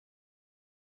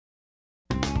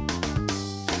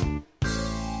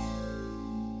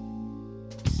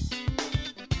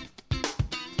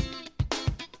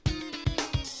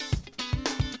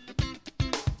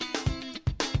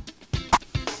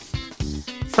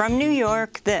From New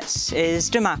York, this is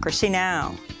Democracy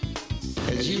Now!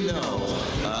 As you know,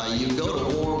 you go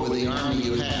to war with the army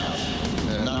you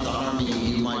have, not the army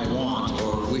you might want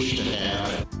or wish to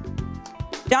have.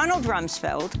 Donald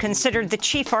Rumsfeld, considered the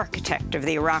chief architect of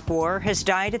the Iraq War, has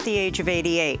died at the age of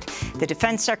 88. The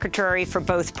defense secretary for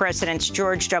both Presidents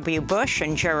George W. Bush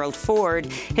and Gerald Ford,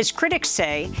 his critics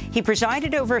say he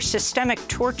presided over systemic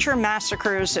torture,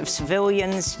 massacres of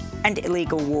civilians, and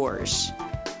illegal wars.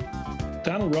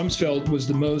 Donald Rumsfeld was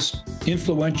the most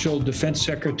influential defense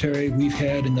secretary we've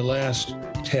had in the last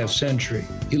half-century.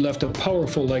 He left a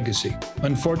powerful legacy.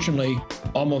 Unfortunately,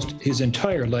 almost his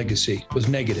entire legacy was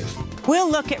negative. We'll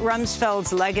look at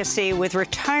Rumsfeld's legacy with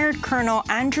retired Colonel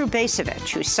Andrew Bacevich,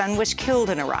 whose son was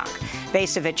killed in Iraq.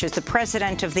 Bacevich is the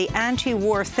president of the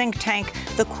anti-war think tank,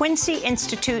 the Quincy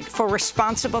Institute for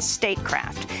Responsible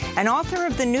Statecraft, and author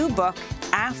of the new book,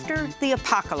 After the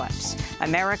Apocalypse,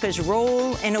 America's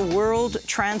Role in a World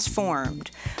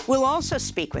Transformed. We'll also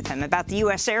speak with him about the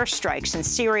U.S. airstrikes in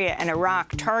Syria and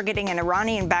Iraq targeting an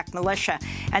Iranian-backed militia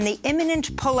and the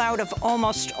imminent pullout of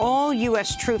almost all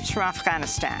U.S. troops from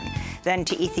Afghanistan. Then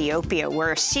to Ethiopia,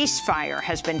 where a ceasefire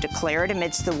has been declared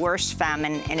amidst the worst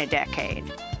famine in a decade.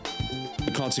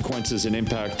 The consequences and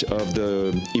impact of the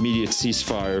immediate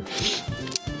ceasefire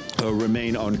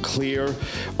remain unclear.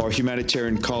 Our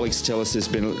humanitarian colleagues tell us there's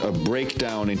been a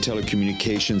breakdown in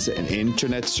telecommunications and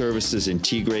internet services in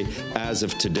Tigray as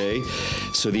of today.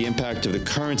 So the impact of the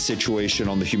current situation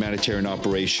on the humanitarian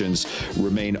operations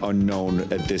remain unknown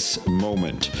at this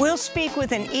moment. We'll speak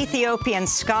with an Ethiopian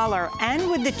scholar and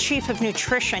with the chief of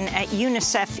nutrition at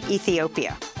UNICEF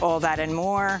Ethiopia. All that and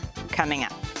more coming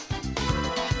up.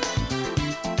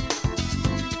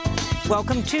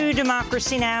 Welcome to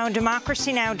Democracy Now!,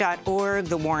 democracynow.org,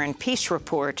 the War and Peace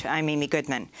Report. I'm Amy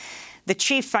Goodman. The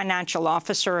chief financial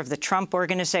officer of the Trump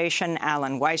Organization,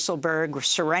 Alan Weisselberg,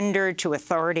 surrendered to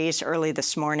authorities early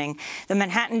this morning. The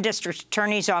Manhattan District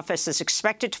Attorney's Office is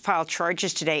expected to file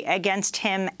charges today against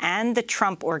him and the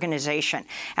Trump Organization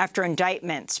after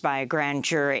indictments by a grand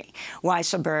jury.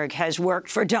 Weisselberg has worked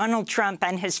for Donald Trump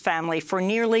and his family for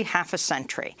nearly half a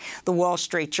century. The Wall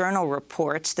Street Journal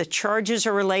reports the charges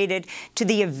are related to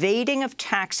the evading of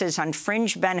taxes on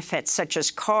fringe benefits such as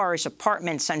cars,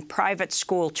 apartments, and private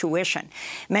school tuition.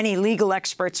 Many legal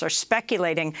experts are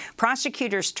speculating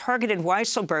prosecutors targeted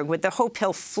Weisselberg with the hope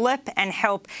he'll flip and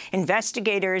help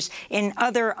investigators in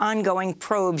other ongoing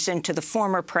probes into the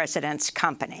former president's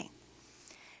company.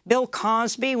 Bill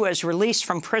Cosby was released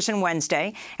from prison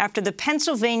Wednesday after the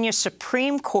Pennsylvania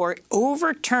Supreme Court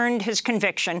overturned his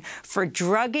conviction for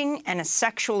drugging and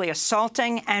sexually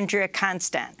assaulting Andrea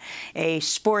Constand, a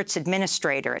sports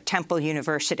administrator at Temple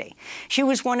University. She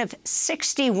was one of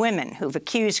 60 women who've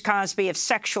accused Cosby of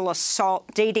sexual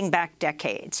assault dating back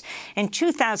decades. In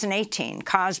 2018,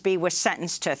 Cosby was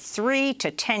sentenced to 3 to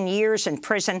 10 years in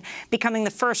prison, becoming the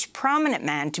first prominent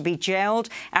man to be jailed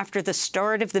after the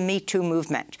start of the Me Too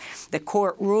movement. The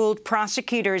court ruled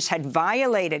prosecutors had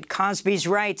violated Cosby's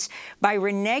rights by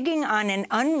reneging on an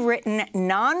unwritten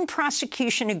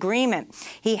non-prosecution agreement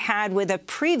he had with a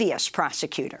previous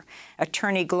prosecutor.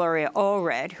 Attorney Gloria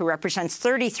Allred, who represents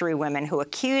 33 women who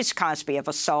accused Cosby of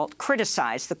assault,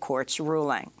 criticized the court's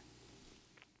ruling.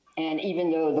 And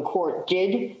even though the court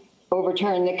did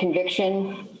overturn the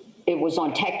conviction, it was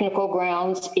on technical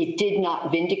grounds. It did not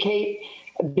vindicate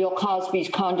Bill Cosby's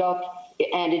conduct,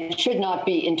 and it should not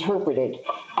be interpreted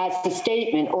as a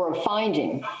statement or a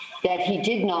finding that he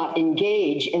did not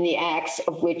engage in the acts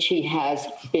of which he has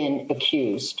been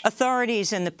accused.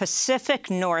 Authorities in the Pacific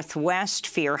Northwest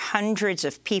fear hundreds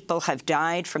of people have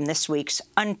died from this week's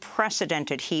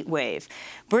unprecedented heat wave.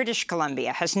 British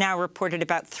Columbia has now reported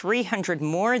about 300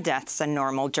 more deaths than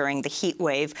normal during the heat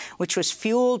wave, which was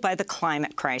fueled by the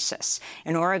climate crisis.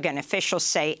 In Oregon, officials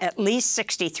say at least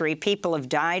 63 people have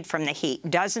died from the heat.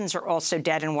 Dozens are also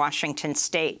dead in Washington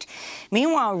state.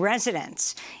 Meanwhile,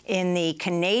 residents in the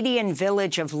Canadian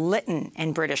village of Lytton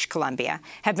in British Columbia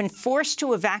have been forced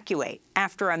to evacuate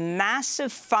after a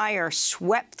massive fire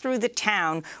swept through the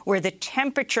town where the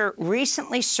temperature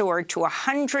recently soared to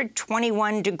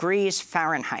 121 degrees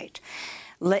Fahrenheit.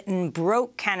 Lytton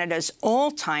broke Canada's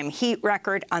all-time heat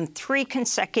record on 3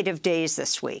 consecutive days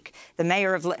this week. The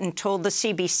mayor of Lytton told the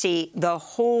CBC the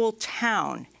whole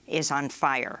town is on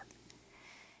fire.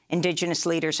 Indigenous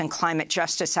leaders and climate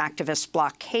justice activists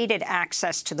blockaded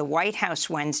access to the White House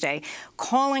Wednesday,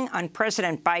 calling on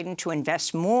President Biden to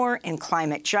invest more in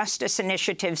climate justice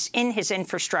initiatives in his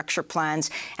infrastructure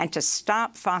plans and to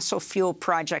stop fossil fuel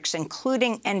projects,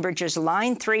 including Enbridge's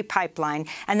Line 3 pipeline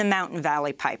and the Mountain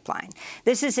Valley pipeline.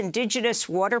 This is Indigenous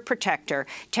water protector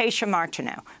Taisha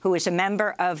Martineau, who is a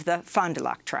member of the Fond du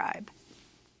Lac tribe.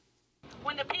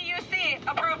 When the PUC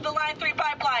approved the Line 3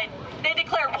 pipeline, they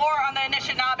declared war on the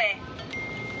Anishinaabe.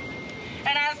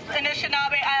 And as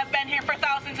Anishinaabe, I have been here for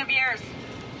thousands of years.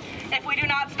 If we do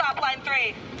not stop Line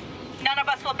 3, none of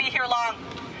us will be here long.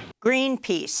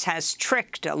 Greenpeace has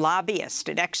tricked a lobbyist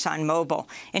at ExxonMobil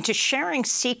into sharing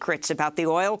secrets about the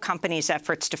oil company's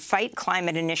efforts to fight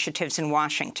climate initiatives in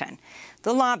Washington.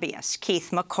 The lobbyist, Keith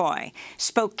McCoy,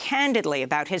 spoke candidly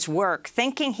about his work,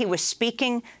 thinking he was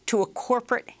speaking to a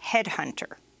corporate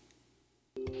headhunter.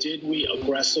 Did we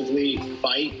aggressively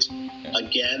fight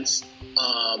against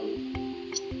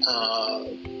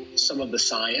some of the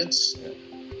science?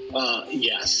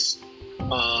 Yes.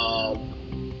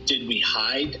 Did we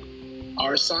hide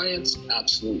our science?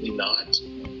 Absolutely not.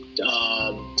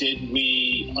 Did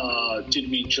we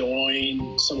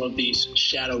join some of these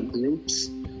shadow groups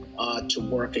to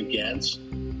work against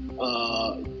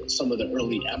some of the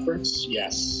early efforts?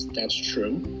 Yes, that's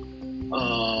true.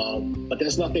 But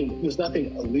there's nothing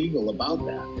illegal about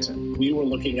that. We were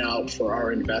looking out for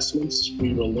our investments.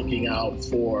 We were looking out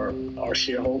for our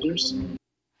shareholders.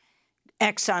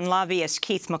 Exxon lobbyist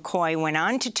Keith McCoy went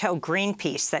on to tell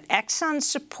Greenpeace that Exxon's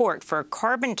support for a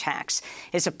carbon tax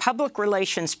is a public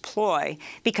relations ploy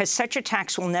because such a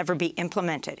tax will never be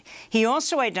implemented. He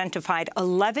also identified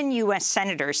 11 U.S.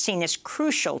 senators seen as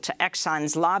crucial to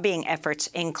Exxon's lobbying efforts,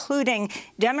 including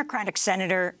Democratic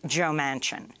Senator Joe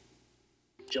Manchin.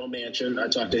 Joe Manchin, I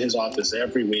talk to his office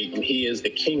every week, and he is the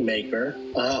kingmaker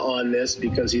on this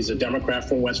because he's a Democrat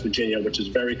from West Virginia, which is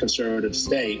a very conservative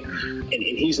state, and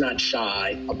he's not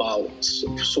shy about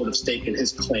sort of staking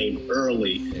his claim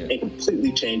early and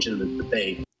completely changing the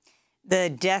debate. The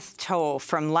death toll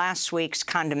from last week's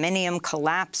condominium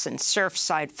collapse in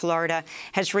Surfside, Florida,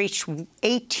 has reached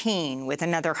 18, with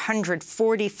another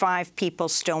 145 people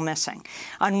still missing.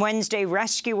 On Wednesday,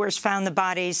 rescuers found the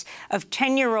bodies of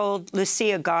 10-year-old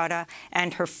Lucia Gauda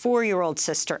and her 4-year-old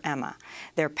sister, Emma.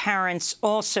 Their parents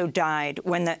also died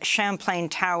when the Champlain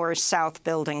Towers South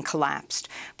building collapsed.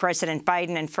 President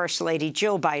Biden and First Lady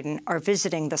Jill Biden are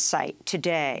visiting the site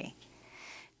today.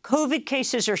 COVID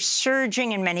cases are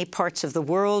surging in many parts of the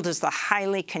world as the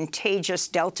highly contagious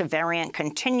Delta variant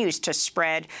continues to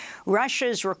spread.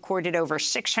 Russia's recorded over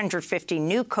 650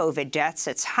 new COVID deaths,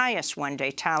 its highest one-day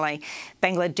tally.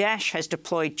 Bangladesh has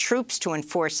deployed troops to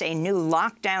enforce a new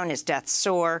lockdown as deaths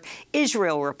soar.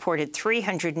 Israel reported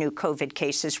 300 new COVID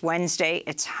cases Wednesday,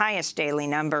 its highest daily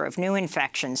number of new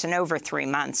infections in over 3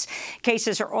 months.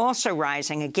 Cases are also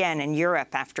rising again in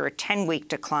Europe after a 10-week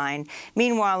decline.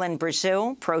 Meanwhile, in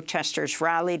Brazil, protesters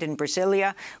rallied in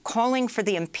Brasilia, calling for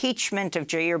the impeachment of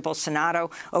Jair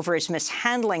Bolsonaro over his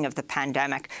mishandling of the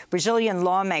pandemic. Brazilian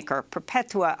lawmaker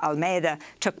Perpetua Almeida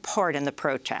took part in the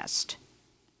protest.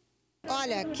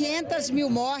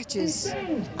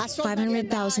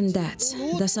 500,000 deaths,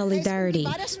 the solidarity,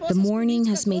 the mourning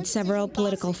has made several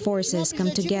political forces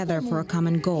come together for a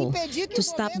common goal, to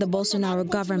stop the Bolsonaro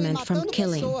government from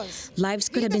killing. Lives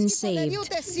could have been saved,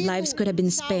 lives could have been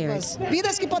spared.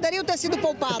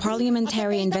 The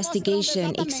parliamentary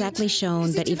investigation exactly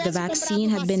shown that if the vaccine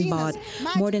had been bought,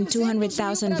 more than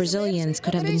 200,000 Brazilians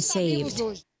could have been saved.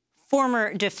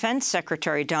 Former Defense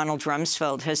Secretary Donald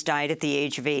Rumsfeld has died at the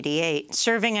age of 88.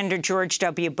 Serving under George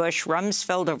W. Bush,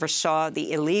 Rumsfeld oversaw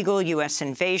the illegal U.S.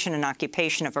 invasion and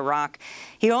occupation of Iraq.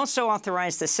 He also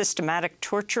authorized the systematic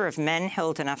torture of men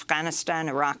held in Afghanistan,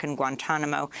 Iraq, and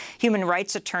Guantanamo. Human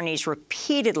rights attorneys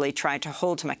repeatedly tried to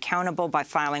hold him accountable by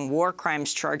filing war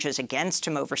crimes charges against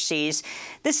him overseas.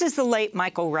 This is the late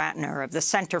Michael Ratner of the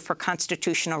Center for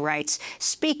Constitutional Rights,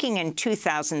 speaking in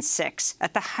 2006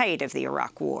 at the height of the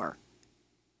Iraq War.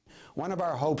 One of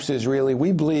our hopes is really,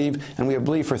 we believe, and we have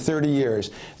believed for 30 years,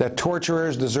 that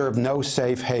torturers deserve no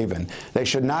safe haven. They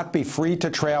should not be free to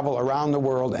travel around the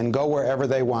world and go wherever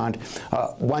they want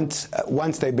once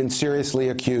they've been seriously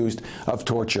accused of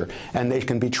torture. And they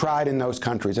can be tried in those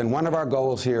countries. And one of our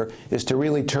goals here is to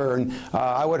really turn,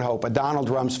 I would hope, a Donald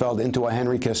Rumsfeld into a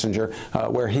Henry Kissinger,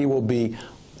 where he will be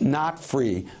not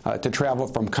free to travel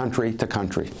from country to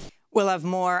country. We'll have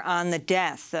more on the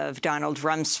death of Donald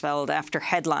Rumsfeld after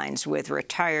headlines with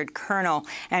retired Colonel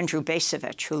Andrew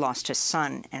Bacevich, who lost his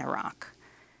son in Iraq.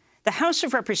 The House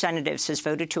of Representatives has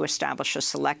voted to establish a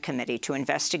select committee to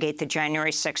investigate the January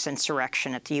 6th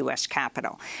insurrection at the U.S.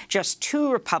 Capitol. Just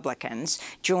 2 Republicans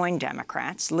joined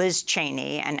Democrats, Liz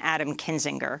Cheney and Adam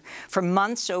Kinzinger. For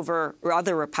months,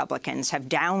 other Republicans have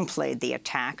downplayed the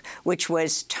attack, which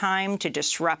was timed to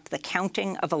disrupt the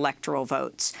counting of electoral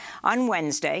votes. On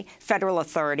Wednesday, federal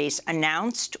authorities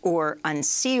announced or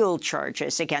unsealed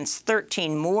charges against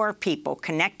 13 more people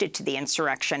connected to the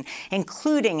insurrection,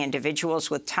 including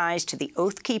individuals with ties to the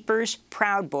Oath Keepers,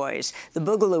 Proud Boys, the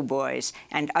Boogaloo Boys,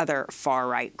 and other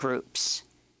far-right groups.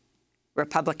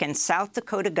 Republican South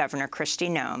Dakota Governor Kristi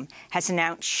Noem has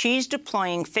announced she's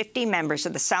deploying 50 members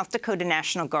of the South Dakota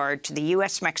National Guard to the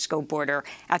U.S.-Mexico border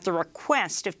at the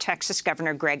request of Texas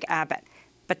Governor Greg Abbott.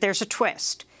 But there's a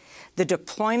twist. The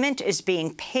deployment is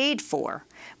being paid for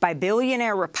by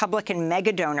billionaire Republican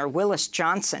megadonor Willis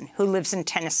Johnson, who lives in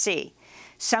Tennessee.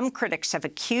 Some critics have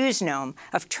accused Noem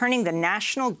of turning the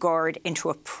National Guard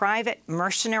into a private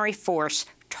mercenary force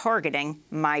targeting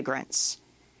migrants.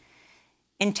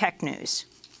 In tech news,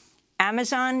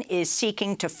 Amazon is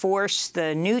seeking to force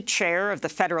the new chair of the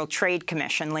Federal Trade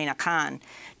Commission, Lina Khan,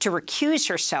 to recuse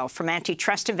herself from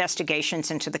antitrust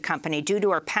investigations into the company due to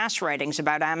her past writings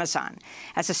about Amazon.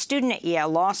 As a student at Yale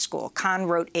Law School, Khan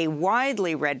wrote a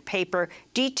widely read paper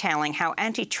detailing how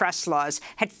antitrust laws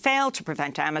had failed to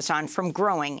prevent Amazon from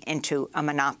growing into a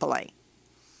monopoly.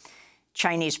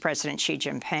 Chinese President Xi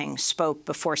Jinping spoke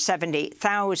before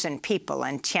 70,000 people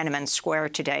in Tiananmen Square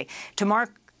today to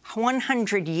mark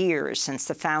 100 years since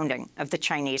the founding of the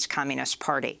Chinese Communist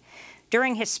Party.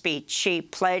 During his speech, Xi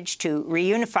pledged to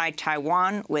reunify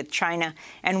Taiwan with China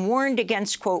and warned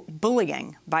against, quote,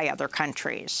 bullying by other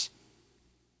countries.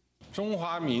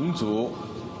 The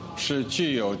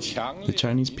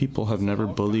Chinese people have never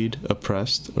bullied,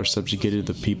 oppressed, or subjugated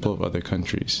the people of other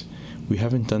countries. We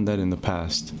haven't done that in the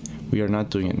past. We are not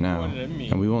doing it now,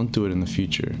 and we won't do it in the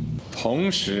future.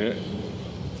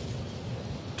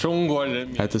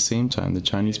 At the same time, the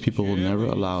Chinese people will never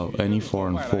allow any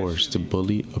foreign force to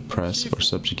bully, oppress, or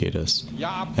subjugate us.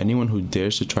 Anyone who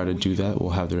dares to try to do that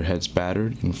will have their heads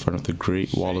battered in front of the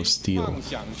Great Wall of Steel,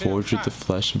 forged with the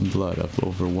flesh and blood of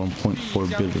over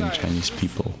 1.4 billion Chinese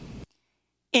people.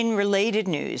 In related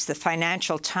news, the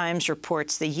Financial Times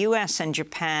reports the U.S. and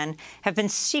Japan have been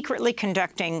secretly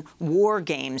conducting war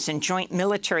games and joint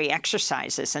military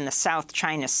exercises in the South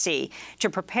China Sea to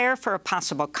prepare for a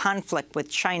possible conflict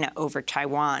with China over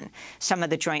Taiwan. Some of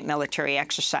the joint military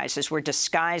exercises were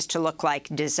disguised to look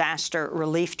like disaster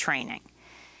relief training.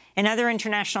 In other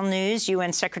international news,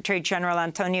 UN Secretary-General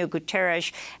Antonio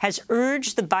Guterres has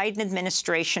urged the Biden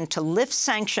administration to lift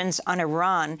sanctions on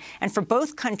Iran and for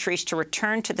both countries to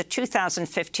return to the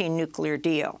 2015 nuclear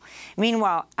deal.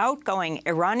 Meanwhile, outgoing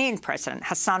Iranian President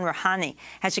Hassan Rouhani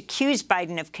has accused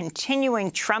Biden of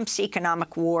continuing Trump's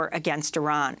economic war against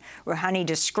Iran. Rouhani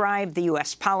described the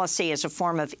U.S. policy as a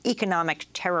form of economic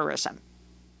terrorism.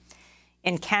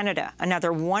 In Canada,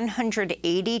 another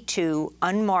 182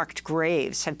 unmarked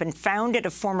graves have been found at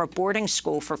a former boarding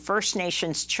school for First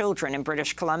Nations children in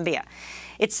British Columbia.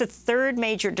 It's the third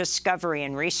major discovery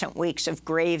in recent weeks of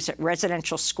graves at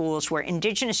residential schools where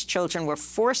Indigenous children were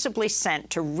forcibly sent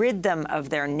to rid them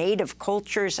of their native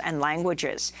cultures and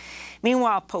languages.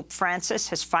 Meanwhile, Pope Francis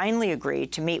has finally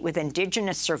agreed to meet with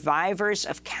Indigenous survivors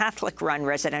of Catholic-run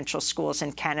residential schools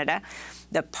in Canada.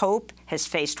 The Pope has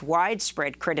faced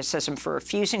widespread criticism for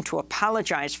refusing to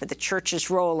apologize for the Church's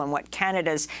role in what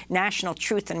Canada's National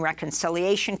Truth and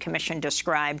Reconciliation Commission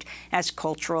described as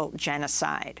cultural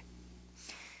genocide.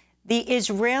 The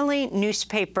Israeli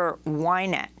newspaper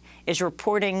Ynet is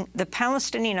reporting the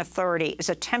Palestinian Authority is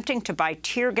attempting to buy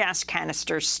tear gas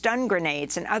canisters, stun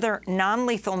grenades, and other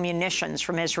non-lethal munitions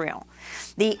from Israel.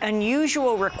 The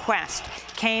unusual request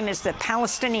came as the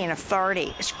Palestinian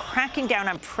Authority is cracking down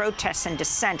on protests and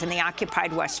dissent in the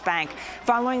occupied West Bank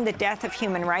following the death of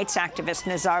human rights activist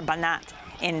Nizar Banat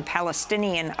in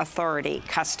Palestinian Authority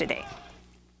custody.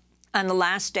 On the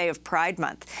last day of Pride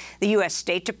Month, the U.S.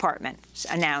 State Department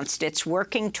announced it's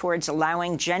working towards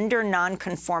allowing gender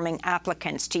nonconforming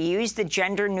applicants to use the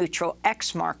gender-neutral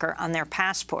X marker on their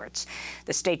passports.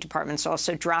 The State Department's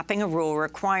also dropping a rule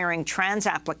requiring trans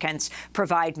applicants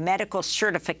provide medical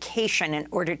certification in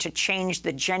order to change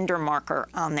the gender marker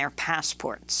on their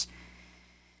passports.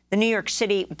 The New York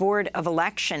City Board of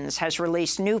Elections has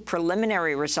released new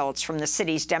preliminary results from the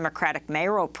city's Democratic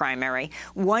mayoral primary,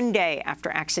 one day after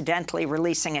accidentally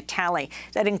releasing a tally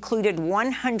that included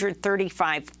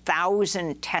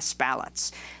 135,000 test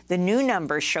ballots. The new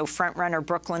numbers show frontrunner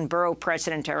Brooklyn Borough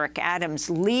President Eric Adams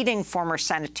leading former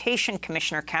Sanitation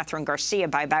Commissioner Catherine Garcia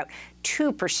by about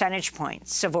 2 percentage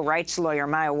points. Civil rights lawyer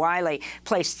Maya Wiley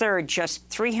placed third, just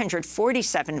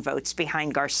 347 votes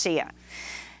behind Garcia.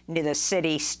 The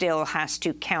city still has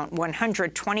to count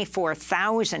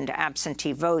 124,000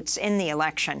 absentee votes in the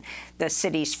election, the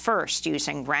city's first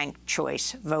using ranked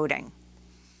choice voting.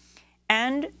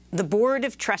 And the Board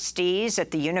of Trustees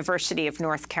at the University of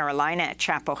North Carolina at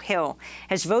Chapel Hill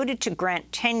has voted to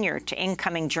grant tenure to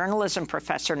incoming journalism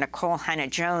professor Nicole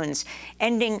Hannah-Jones,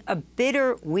 ending a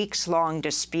bitter weeks-long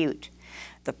dispute.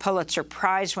 The Pulitzer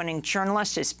Prize-winning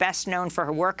journalist is best known for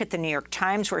her work at the New York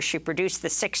Times, where she produced the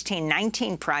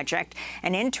 1619 Project,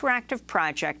 an interactive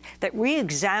project that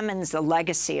re-examines the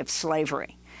legacy of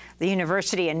slavery. The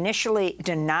university initially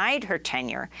denied her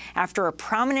tenure after a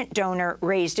prominent donor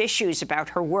raised issues about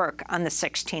her work on the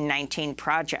 1619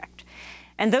 Project.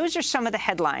 And those are some of the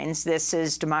headlines. This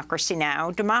is Democracy Now!,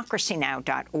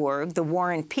 democracynow.org, the War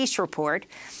and Peace Report.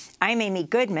 I'm Amy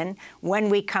Goodman. When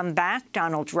we come back,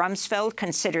 Donald Rumsfeld,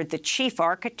 considered the chief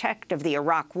architect of the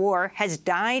Iraq War, has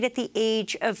died at the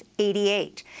age of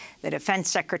 88. The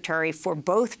defense secretary for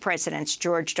both presidents,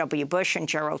 George W. Bush and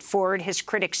Gerald Ford, his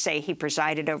critics say he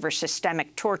presided over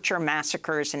systemic torture,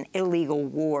 massacres, and illegal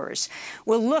wars.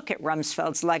 We'll look at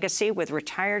Rumsfeld's legacy with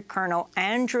retired Colonel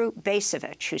Andrew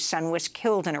Bacevich, whose son was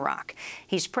killed in Iraq.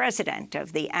 He's president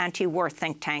of the anti-war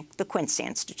think tank, the Quincy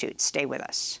Institute. Stay with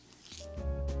us.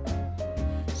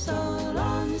 So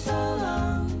long,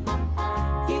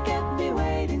 you kept me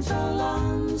waiting so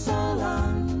long,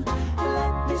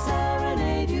 let me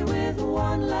serenade you with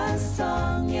one last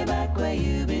song. You're back where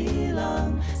you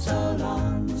belong. So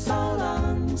long,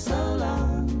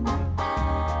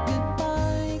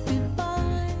 goodbye,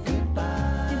 goodbye,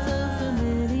 goodbye. It's so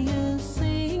familiar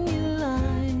seeing you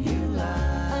lie.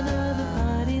 Another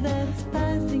party that's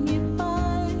passing you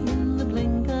by in the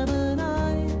blink of an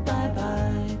eye.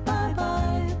 Bye-bye,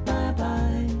 bye-bye.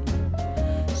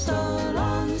 So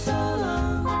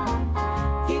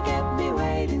long, you kept me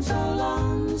waiting so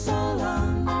long,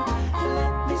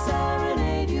 let me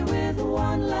serenade you with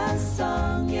one last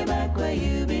song. You're back where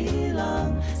you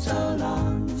belong.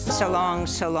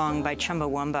 So long by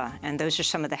Chumbawamba. And those are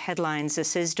some of the headlines.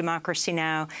 This is Democracy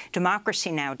Now!,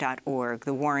 democracynow.org,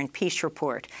 the War and Peace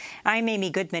Report. I'm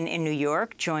Amy Goodman in New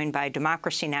York, joined by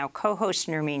Democracy Now! Co-host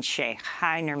Nermeen Shaikh.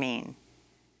 Hi, Nermeen.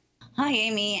 Hi,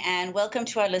 Amy, and welcome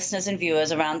to our listeners and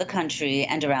viewers around the country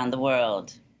and around the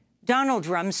world. Donald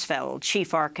Rumsfeld,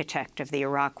 chief architect of the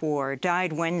Iraq War,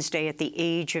 died Wednesday at the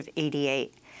age of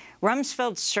 88.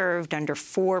 Rumsfeld served under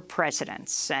 4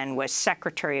 presidents and was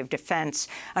Secretary of Defense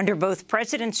under both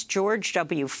Presidents George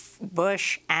W.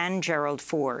 Bush and Gerald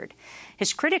Ford.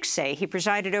 His critics say he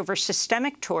presided over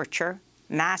systemic torture,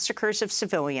 massacres of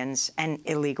civilians, and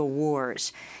illegal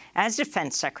wars. As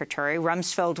Defense Secretary,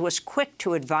 Rumsfeld was quick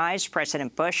to advise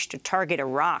President Bush to target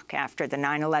Iraq after the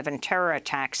 9/11 terror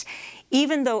attacks,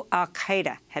 even though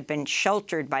al-Qaeda had been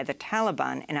sheltered by the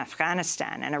Taliban in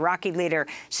Afghanistan, and Iraqi leader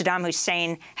Saddam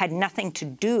Hussein had nothing to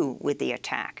do with the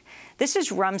attack. This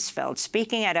is Rumsfeld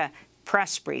speaking at a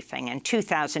press briefing in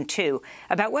 2002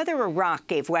 about whether Iraq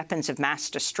gave weapons of mass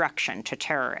destruction to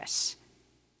terrorists.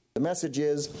 The message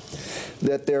is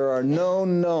that there are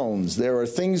known knowns. There are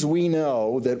things we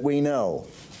know that we know.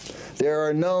 There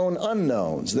are known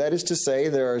unknowns. That is to say,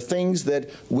 there are things that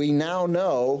we now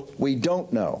know we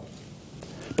don't know.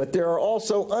 But there are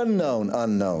also unknown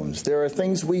unknowns. There are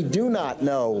things we do not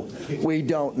know we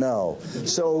don't know.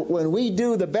 So when we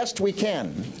do the best we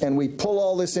can and we pull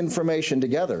all this information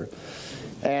together,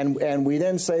 and we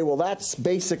then say, well, that's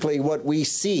basically what we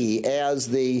see as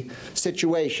the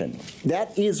situation.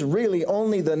 That is really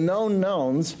only the known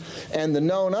knowns and the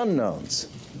known unknowns.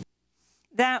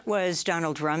 That was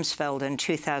Donald Rumsfeld in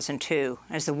 2002.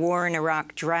 As the war in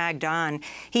Iraq dragged on,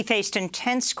 he faced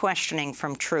intense questioning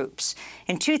from troops.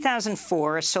 In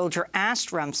 2004, a soldier asked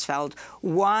Rumsfeld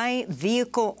why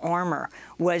vehicle armor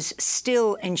was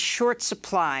still in short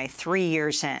supply 3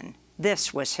 years in.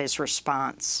 This was his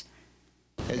response.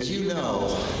 As you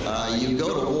know, you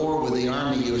go to war with the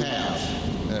army you have,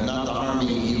 not the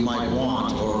army you might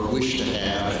want or wish to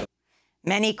have.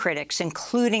 Many critics,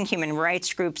 including human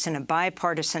rights groups and a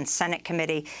bipartisan Senate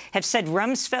committee, have said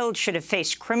Rumsfeld should have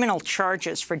faced criminal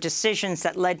charges for decisions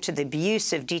that led to the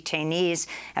abuse of detainees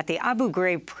at the Abu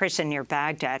Ghraib prison near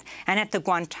Baghdad and at the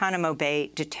Guantanamo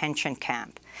Bay detention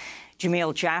camp.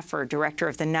 Jamil Jaffer, director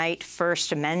of the Knight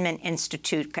First Amendment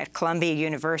Institute at Columbia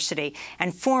University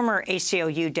and former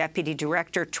ACLU deputy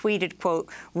director, tweeted, quote,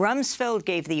 "Rumsfeld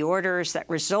gave the orders that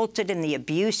resulted in the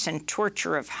abuse and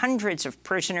torture of hundreds of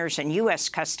prisoners in U.S.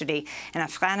 custody in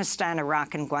Afghanistan,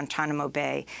 Iraq, and Guantanamo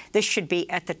Bay. This should be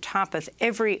at the top of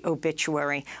every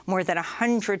obituary. More than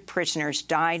 100 prisoners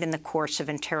died in the course of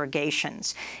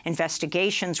interrogations.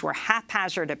 Investigations were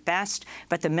haphazard at best,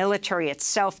 but the military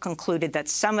itself concluded that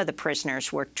some of the prisoners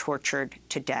were tortured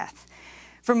to death."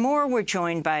 For more, we're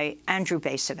joined by Andrew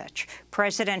Bacevich,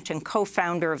 president and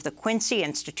co-founder of the Quincy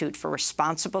Institute for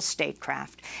Responsible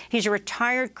Statecraft. He's a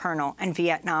retired colonel and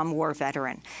Vietnam War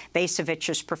veteran. Bacevich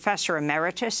is professor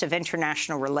emeritus of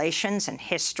international relations and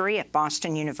history at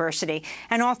Boston University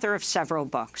and author of several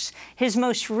books. His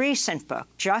most recent book,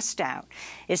 just out,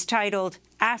 is titled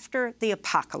After the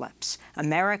Apocalypse: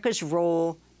 America's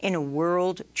Role in a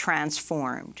World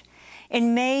Transformed.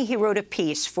 In May, he wrote a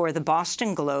piece for the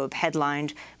Boston Globe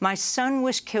headlined, "My son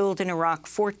was killed in Iraq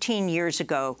 14 years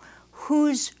ago.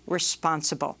 Who's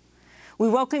responsible?" We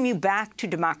welcome you back to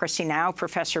Democracy Now!,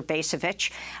 Professor Bacevich.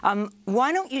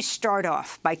 Why don't you start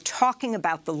off by talking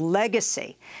about the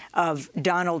legacy of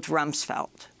Donald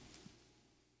Rumsfeld?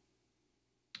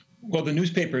 Well, the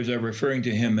newspapers are referring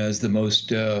to him as the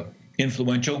most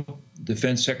influential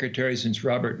defense secretary since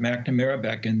Robert McNamara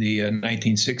back in the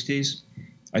 1960s.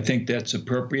 I think that's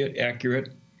appropriate,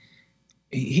 accurate.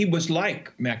 He was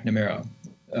like McNamara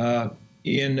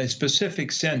in a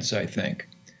specific sense, I think,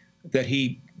 that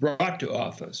he brought to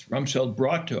office, Rumsfeld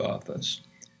brought to office,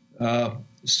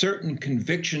 certain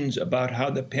convictions about how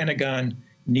the Pentagon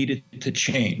needed to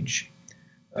change.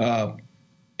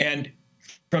 And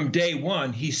from day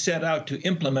one, he set out to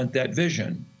implement that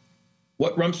vision.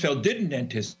 What Rumsfeld didn't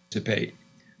anticipate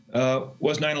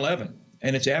was 9/11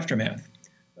 and its aftermath.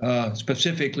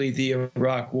 Specifically the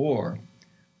Iraq War.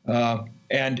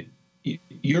 And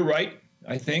you're right,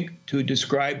 I think, to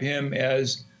describe him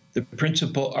as the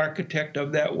principal architect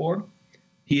of that war.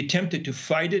 He attempted to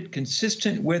fight it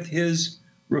consistent with his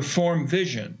reform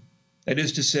vision. That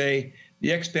is to say,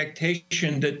 the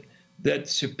expectation that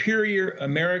superior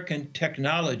American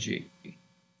technology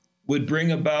would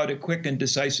bring about a quick and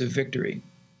decisive victory.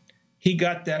 He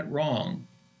got that wrong.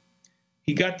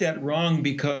 He got that wrong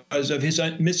because of his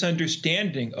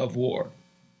misunderstanding of war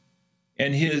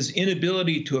and his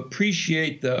inability to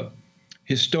appreciate the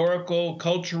historical,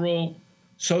 cultural,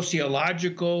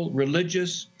 sociological,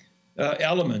 religious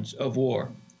elements of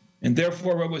war. And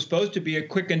therefore, what was supposed to be a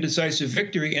quick and decisive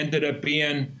victory ended up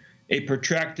being a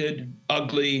protracted,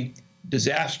 ugly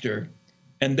disaster.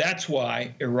 And that's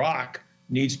why Iraq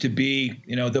needs to be,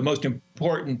 the most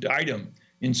important item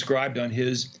inscribed on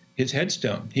his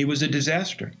headstone. He was a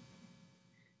disaster.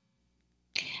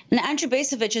 Now, Andrew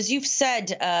Bacevich, as you've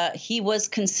said, he was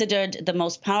considered the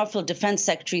most powerful defense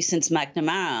secretary since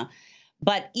McNamara.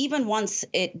 But even once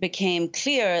it became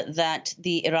clear that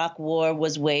the Iraq war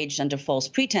was waged under false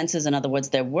pretenses, in other words,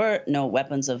 there were no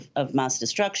weapons of mass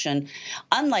destruction,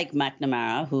 unlike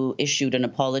McNamara, who issued an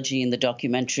apology in the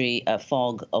documentary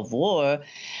Fog of War,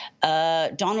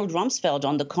 Donald Rumsfeld,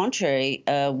 on the contrary,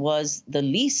 was the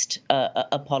least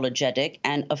apologetic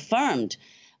and affirmed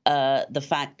the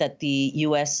fact that the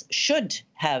U.S. should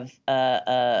have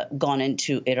gone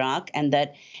into Iraq and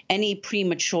that any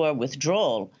premature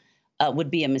withdrawal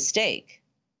would be a mistake.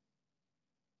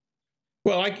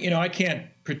 Well, I can't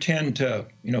pretend to,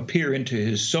 peer into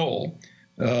his soul.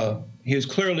 He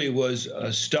clearly was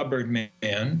a stubborn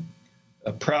man,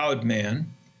 a proud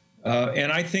man,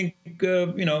 and I think,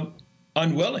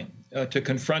 unwilling to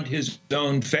confront his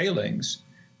own failings,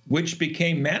 which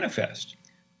became manifest.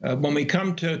 When we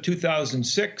come to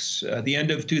 2006, the end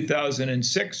of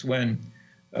 2006, when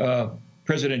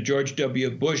President George W.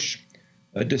 Bush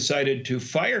decided to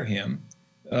fire him,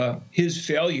 his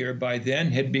failure by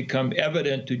then had become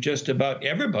evident to just about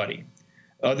everybody,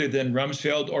 other than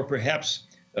Rumsfeld or perhaps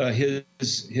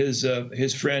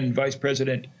his friend Vice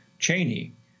President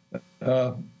Cheney.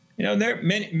 There are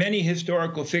many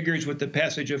historical figures with the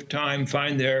passage of time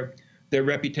find their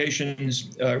reputations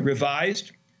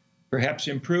revised, perhaps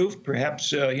improved,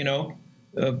 perhaps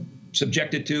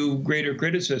subjected to greater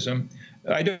criticism.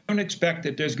 I don't expect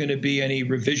that there's going to be any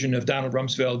revision of Donald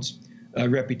Rumsfeld's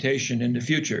reputation in the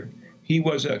future. He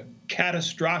was a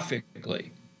catastrophically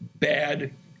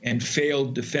bad and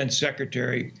failed defense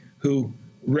secretary who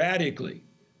radically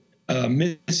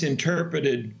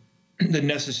misinterpreted the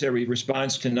necessary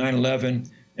response to 9/11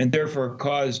 and therefore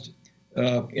caused,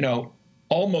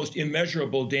 almost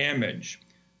immeasurable damage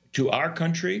to our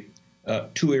country,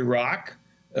 to Iraq,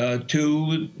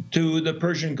 to the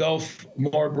Persian Gulf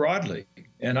more broadly.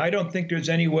 And I don't think there's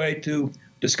any way to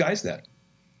disguise that.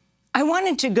 I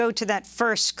wanted to go to that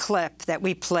first clip that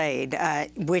we played,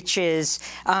 which is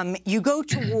you go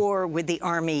to war with the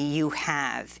army you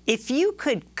have. If you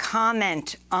could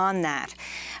comment on that,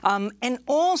 and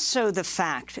also the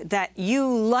fact that you,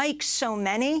 like so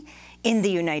many in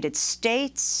the United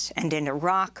States and in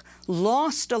Iraq,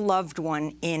 lost a loved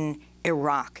one in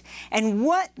Iraq, and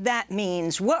what that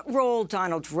means, what role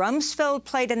Donald Rumsfeld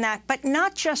played in that, but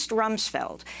not just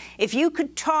Rumsfeld. If you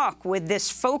could talk with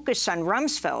this focus on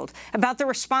Rumsfeld about the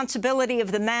responsibility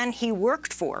of the man he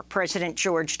worked for, President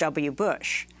George W.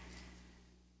 Bush.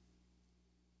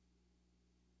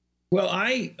 Well,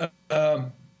 I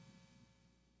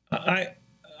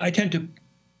tend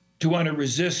to want to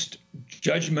resist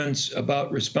judgments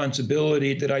about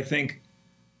responsibility that I think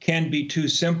can be too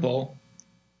simple,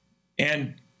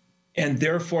 and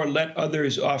therefore let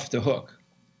others off the hook.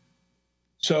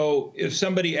 So if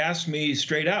somebody asks me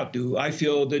straight out, do I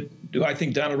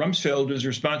think Donald Rumsfeld is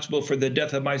responsible for the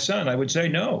death of my son? I would say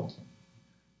no.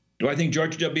 Do I think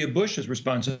George W. Bush is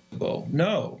responsible?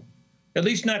 No. At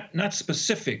least not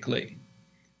specifically.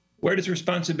 Where does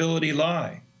responsibility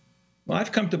lie? Well,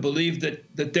 I've come to believe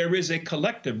that there is a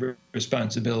collective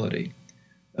responsibility,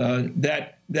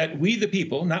 that we the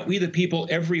people, not we the people,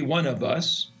 every one of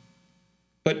us,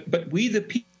 but we the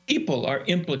people are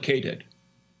implicated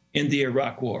in the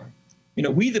Iraq War. You know,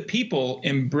 we the people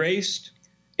embraced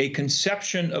a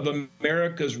conception of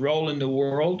America's role in the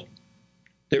world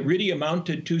that really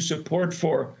amounted to support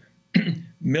for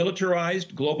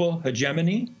militarized global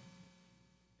hegemony,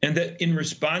 and that in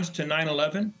response to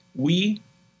 9/11, we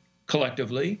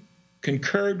collectively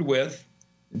concurred with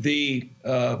the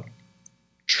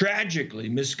tragically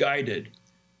misguided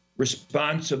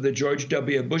response of the George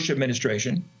W. Bush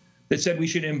administration that said we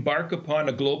should embark upon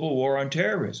a global war on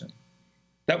terrorism.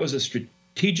 That was a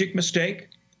strategic mistake.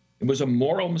 It was a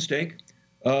moral mistake,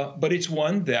 but it's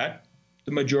one that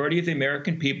the majority of the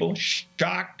American people,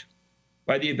 shocked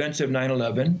by the events of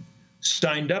 9/11,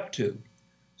 signed up to.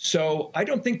 So I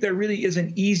don't think there really is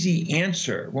an easy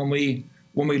answer when we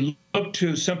look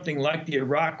to something like the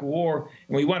Iraq War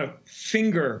and we want to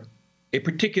finger a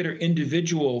particular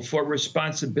individual for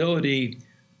responsibility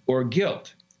or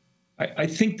guilt. I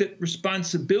think that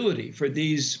responsibility for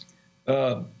these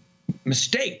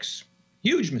mistakes,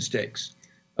 huge mistakes,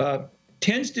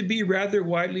 tends to be rather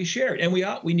widely shared. And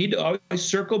we need to always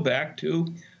circle back to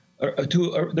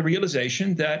the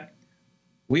realization that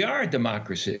we are a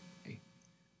democracy.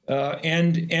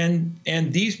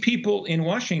 And these people in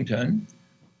Washington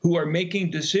who are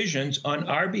making decisions on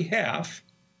our behalf,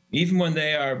 even when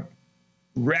they are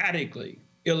radically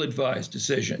ill-advised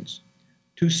decisions,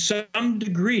 to some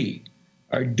degree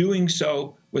are doing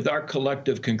so with our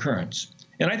collective concurrence.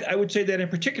 And I would say that in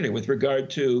particular with regard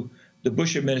to the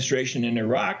Bush administration in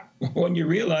Iraq, when you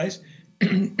realize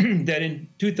that in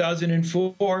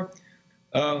 2004,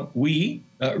 we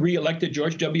re-elected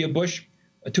George W. Bush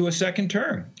to a second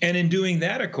term. And in doing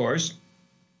that, of course,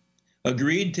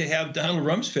 agreed to have Donald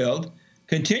Rumsfeld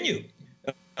continue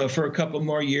for a couple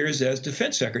more years as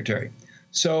defense secretary.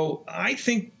 So I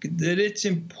think that it's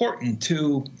important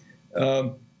to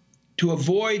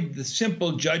avoid the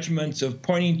simple judgments of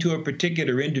pointing to a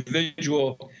particular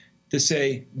individual to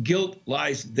say guilt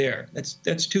lies there.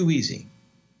 That's too easy.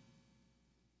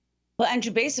 Well,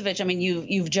 Andrew Bacevich, I mean,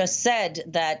 you've just said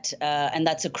that, and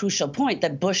that's a crucial point,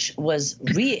 that Bush was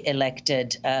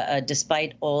re-elected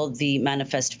despite all the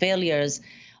manifest failures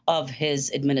of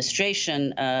his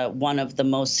administration. One of the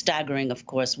most staggering, of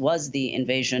course, was the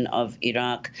invasion of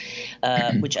Iraq,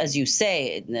 which, as you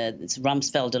say,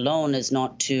 Rumsfeld alone is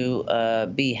not to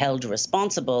be held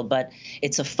responsible, but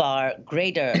it's a far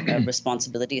greater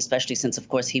responsibility, especially since, of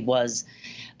course, he was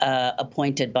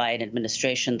appointed by an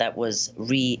administration that was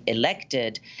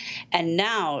re-elected. And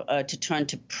now to turn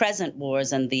to present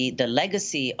wars and the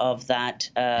legacy of that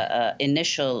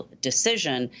initial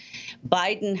decision,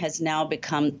 Biden has now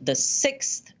become the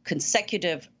 6th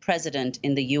consecutive president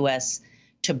in the U.S.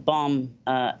 to bomb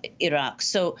Iraq.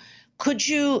 So could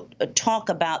you talk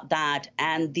about that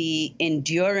and the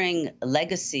enduring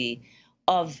legacy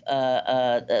of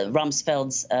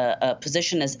Rumsfeld's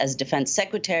position as defense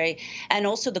secretary, and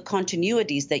also the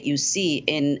continuities that you see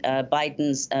in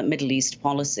Biden's Middle East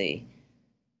policy?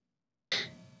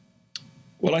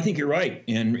 Well, I think you're right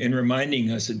in reminding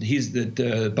us that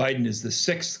Biden is the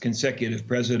 6th consecutive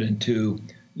president to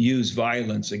use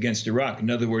violence against Iraq. In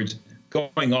other words,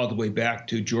 going all the way back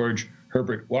to George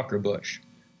Herbert Walker Bush.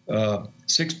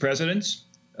 6 presidents,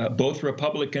 both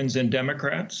Republicans and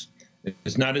Democrats.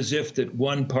 It's not as if that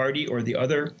one party or the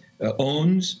other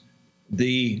owns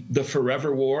the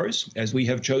forever wars, as we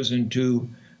have chosen to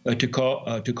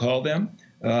call them.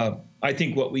 I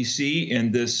think what we see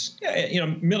in this,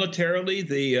 militarily,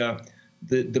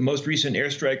 the most recent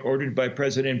airstrike ordered by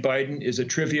President Biden is a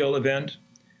trivial event,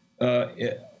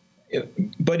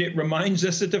 but it reminds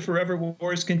us that the forever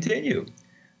wars continue.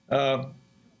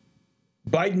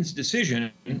 Biden's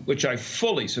decision, which I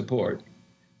fully support,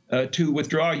 to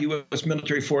withdraw U.S.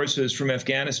 military forces from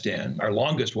Afghanistan, our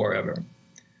longest war ever,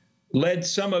 led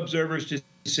some observers to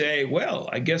say, well,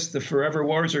 I guess the forever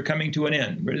wars are coming to an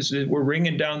end. We're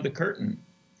ringing down the curtain.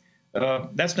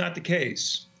 That's not the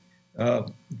case.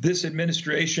 This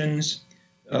administration's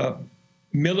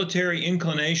military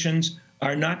inclinations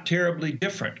are not terribly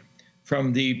different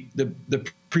from the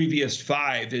previous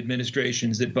 5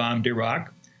 administrations that bombed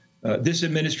Iraq. This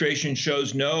administration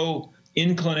shows no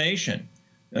inclination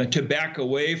to back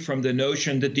away from the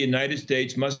notion that the United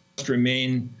States must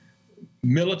remain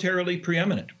militarily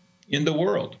preeminent in the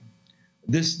world.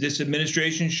 This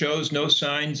administration shows no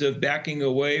signs of backing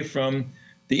away from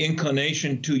the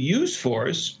inclination to use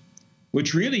force,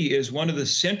 which really is one of the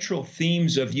central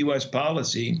themes of U.S.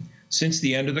 policy since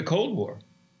the end of the Cold War.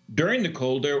 During the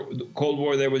Cold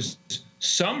War, there was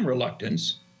some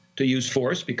reluctance to use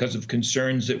force because of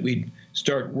concerns that we'd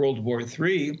start World War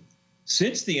III.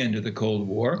 Since the end of the Cold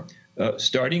War,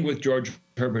 starting with George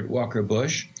Herbert Walker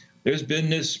Bush, there's been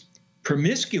this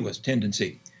promiscuous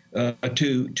tendency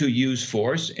to use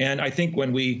force. And I think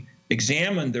when we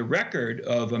examine the record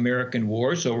of American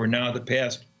wars over now the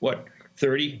past,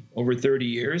 over 30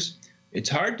 years, it's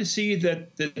hard to see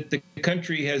that the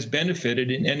country has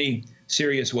benefited in any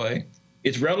serious way.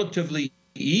 It's relatively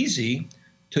easy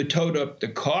to tote up the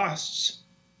costs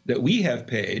that we have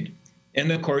paid,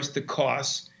 and of course the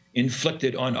costs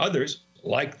inflicted on others,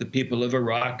 like the people of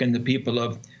Iraq and the people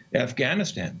of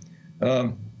Afghanistan.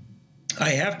 I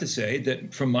have to say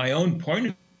that from my own point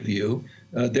of view,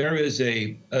 there is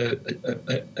an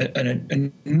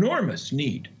enormous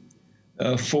need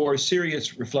for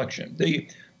serious reflection.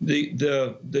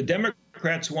 The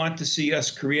Democrats want to see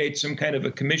us create some kind of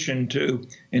a commission to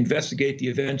investigate the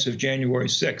events of January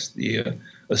 6th, the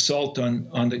assault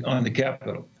on the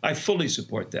Capitol. I fully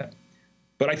support that.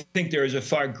 But I think there is a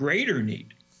far greater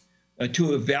need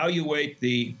to evaluate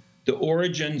the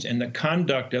origins and the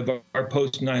conduct of our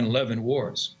post-9/11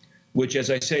 wars, which, as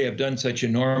I say, have done such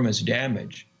enormous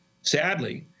damage.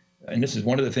 Sadly, and this is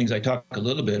one of the things I talk a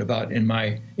little bit about in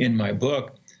my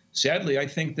book, sadly, I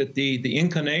think that the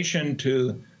inclination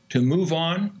to move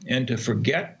on and to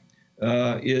forget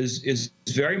is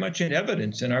very much in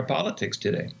evidence in our politics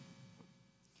today.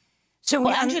 So,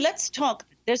 well, Andrew, let's talk.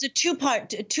 There's a two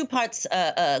parts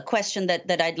question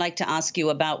that I'd like to ask you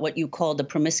about what you call the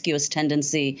promiscuous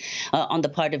tendency on the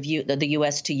part of the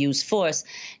U.S. to use force.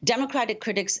 Democratic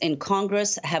critics in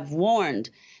Congress have warned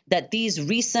that these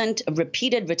recent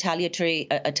repeated retaliatory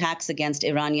attacks against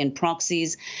Iranian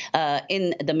proxies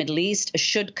in the Middle East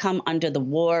should come under the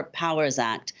War Powers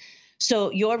Act.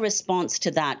 So your response to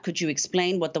that, could you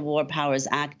explain what the War Powers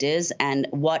Act is and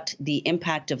what the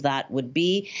impact of that would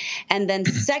be? And then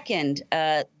second,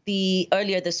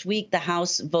 earlier this week, the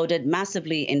House voted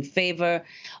massively in favor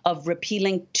of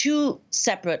repealing 2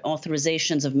 separate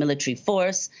authorizations of military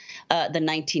force, the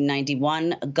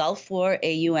 1991 Gulf War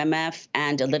AUMF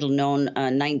and a little-known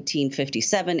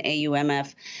 1957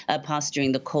 AUMF passed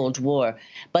during the Cold War.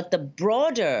 But the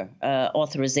broader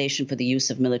authorization for the use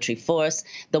of military force,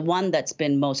 the one that's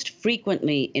been most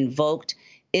frequently invoked,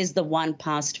 is the one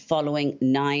passed following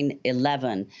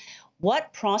 9/11.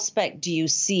 What prospect do you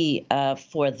see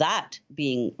for that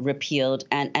being repealed,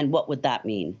 and what would that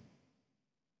mean?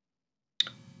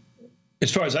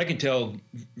 As far as I can tell,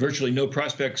 virtually no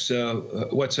prospects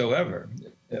whatsoever,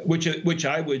 which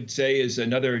I would say is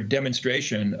another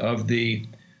demonstration of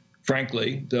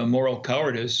frankly, the moral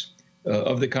cowardice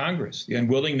of the Congress, the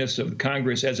unwillingness of the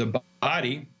Congress as a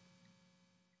body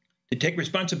to take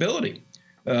responsibility,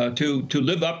 to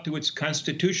live up to its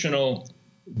constitutional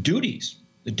duties.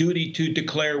 The duty to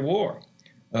declare war.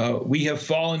 We have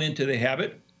fallen into the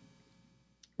habit,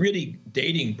 really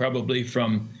dating probably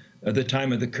from the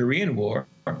time of the Korean War.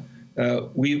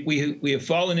 We have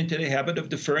fallen into the habit of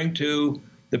deferring to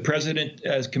the president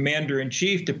as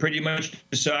commander-in-chief to pretty much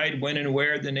decide when and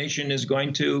where the nation is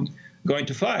going to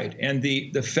fight. And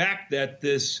the fact that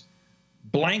this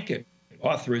blanket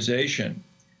authorization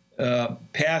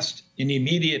passed in the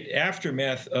immediate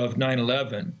aftermath of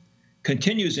 9/11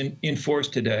 continues in force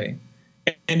today,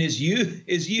 and is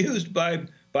used by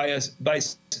a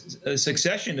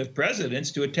succession of presidents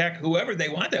to attack whoever they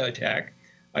want to attack,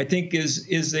 I think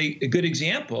is a good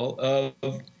example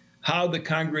of how the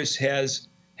Congress has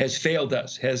has failed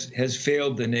us, has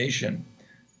failed the nation.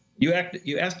 You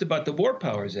asked about the War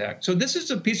Powers Act. So this is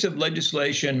a piece of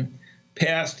legislation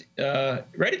passed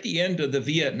right at the end of the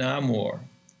Vietnam War,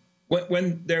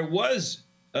 when there was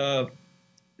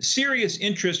serious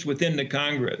interest within the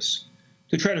Congress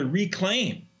to try to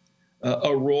reclaim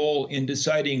a role in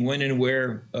deciding when and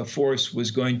where a force was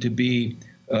going to be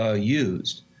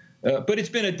used. But it's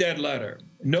been a dead letter.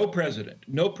 No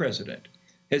president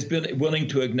has been willing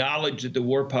to acknowledge that the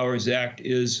War Powers Act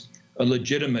is a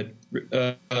legitimate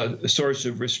source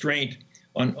of restraint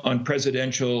on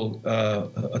presidential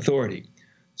authority.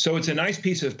 So it's a nice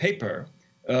piece of paper,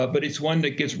 but it's one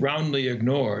that gets roundly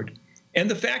ignored.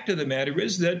 And the fact of the matter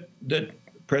is that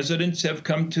presidents have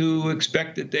come to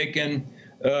expect that they can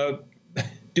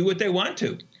do what they want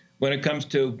to when it comes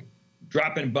to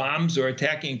dropping bombs or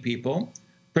attacking people.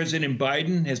 President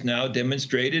Biden has now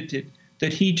demonstrated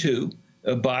that he too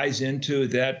buys into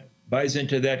that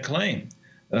claim.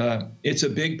 It's a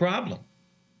big problem.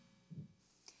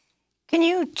 Can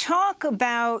you talk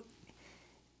about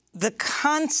the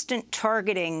constant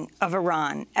targeting of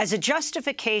Iran as a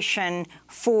justification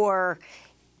for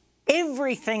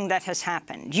everything that has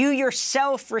happened? You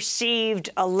yourself received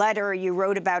a letter you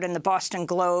wrote about in the Boston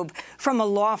Globe from a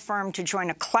law firm to join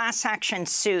a class action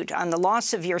suit on the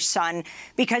loss of your son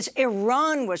because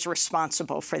Iran was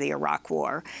responsible for the Iraq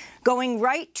War, going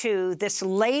right to this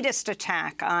latest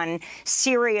attack on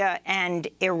Syria and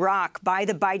Iraq by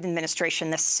the Biden administration,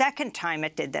 the second time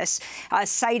it did this,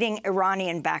 citing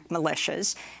Iranian-backed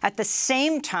militias, at the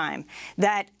same time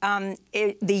that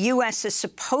the U.S. is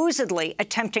supposedly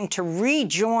attempting to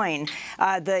rejoin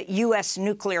the U.S.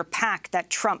 nuclear pact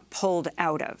that Trump pulled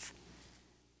out of.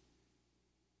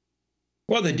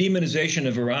 Well, the demonization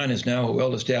of Iran is now a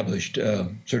well-established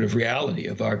sort of reality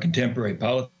of our contemporary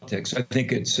politics. I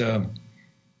think it's a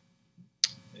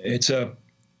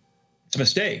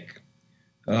mistake.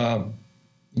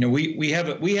 We have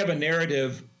a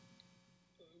narrative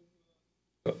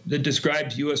that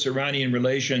describes U.S.-Iranian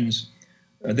relations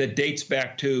that dates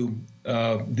back to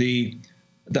the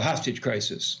hostage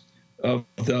crisis of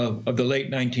the late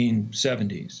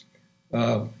 1970s.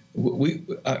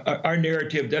 Our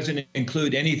narrative doesn't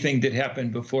include anything that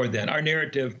happened before then. Our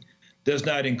narrative does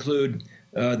not include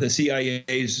the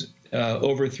CIA's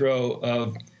overthrow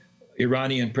of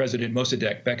Iranian President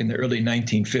Mossadegh back in the early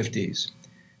 1950s.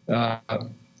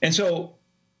 And so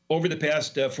over the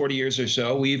past 40 years or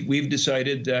so, we've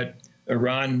decided that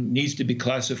Iran needs to be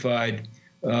classified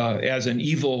as an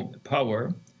evil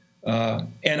power.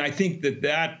 And I think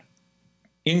that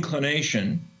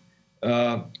inclination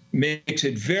makes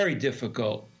it very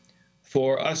difficult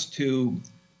for us to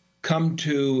come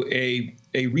to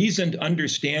a reasoned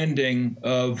understanding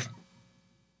of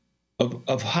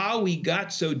how we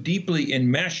got so deeply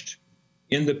enmeshed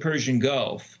in the Persian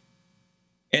Gulf,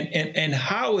 and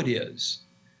how it is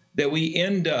that we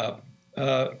end up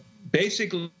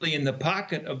basically in the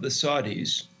pocket of the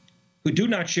Saudis, who do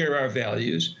not share our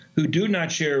values, who do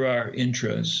not share our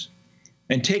interests,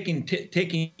 and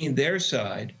taking their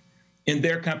side in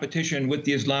their competition with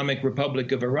the Islamic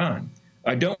Republic of Iran.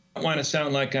 I don't want to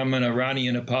sound like I'm an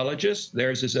Iranian apologist.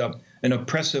 Theirs is an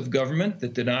oppressive government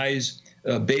that denies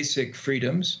basic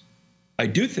freedoms. I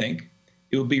do think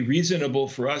it would be reasonable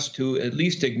for us to at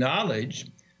least acknowledge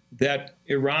that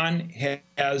Iran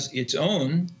has its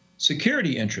own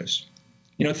security interests.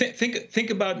 Think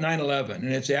about 9/11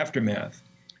 and its aftermath.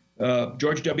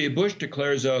 George W. Bush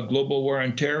declares a global war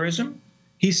on terrorism.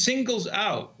 He singles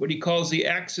out what he calls the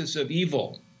axis of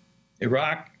evil,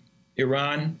 Iraq,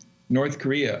 Iran, North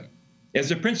Korea, as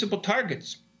the principal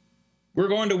targets. We're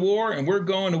going to war, and we're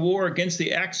going to war against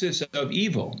the axis of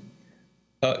evil.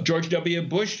 George W.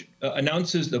 Bush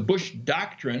announces the Bush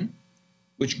Doctrine,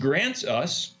 which grants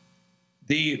us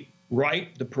the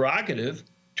right, the prerogative,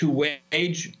 to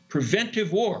wage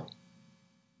preventive war.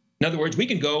 In other words, we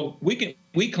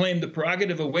claim the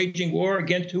prerogative of waging war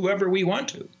against whoever we want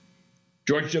to.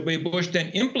 George W. Bush then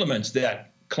implements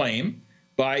that claim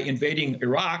by invading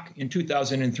Iraq in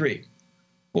 2003.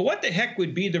 Well, what the heck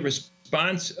would be the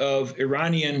response of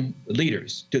Iranian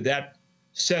leaders to that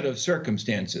set of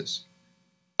circumstances?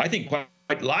 I think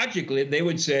quite logically, they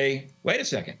would say, wait a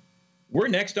second, we're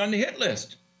next on the hit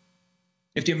list.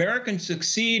 If the Americans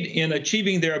succeed in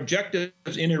achieving their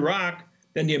objectives in Iraq,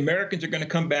 then the Americans are going to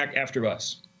come back after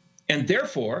us. And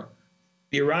therefore,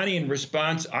 the Iranian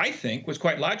response, I think, was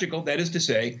quite logical. That is to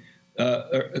say,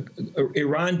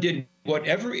 Iran did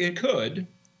whatever it could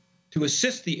to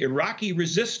assist the Iraqi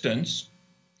resistance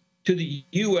to the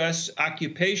U.S.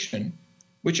 occupation,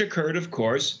 which occurred, of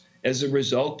course, as a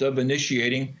result of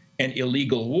initiating an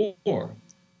illegal war.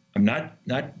 I'm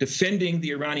not defending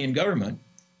the Iranian government,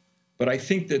 but I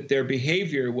think that their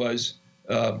behavior was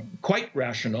quite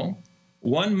rational.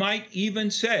 One might even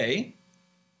say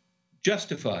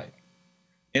justified.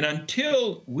 And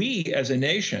until we as a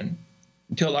nation,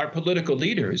 until our political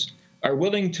leaders are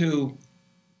willing to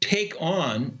take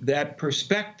on that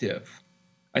perspective,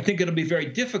 I think it'll be very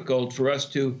difficult for us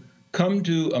to come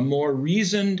to a more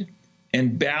reasoned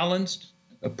and balanced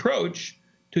approach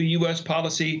to U.S.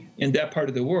 policy in that part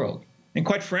of the world. And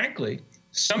quite frankly,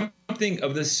 something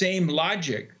of the same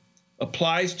logic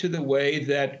applies to the way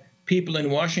that people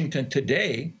in Washington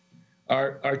today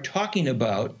are talking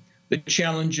about the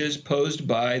challenges posed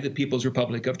by the People's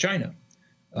Republic of China.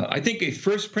 I think a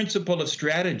first principle of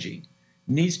strategy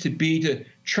needs to be to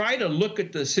try to look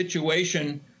at the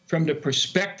situation from the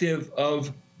perspective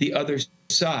of the other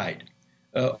side.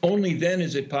 Only then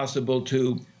is it possible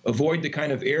to avoid the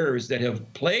kind of errors that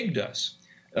have plagued us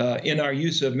in our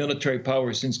use of military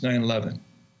power since 9/11.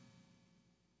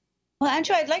 Well,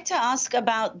 Andrew, I'd like to ask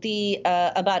about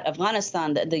about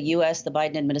Afghanistan. The U.S., the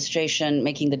Biden administration,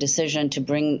 making the decision to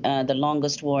bring the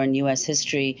longest war in U.S.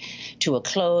 history to a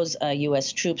close.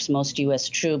 Most U.S.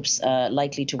 troops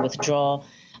likely to withdraw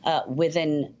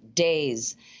within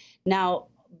days. Now,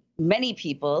 many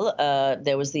people,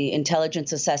 there was the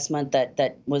intelligence assessment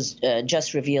that was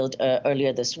just revealed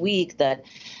earlier this week that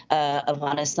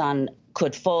Afghanistan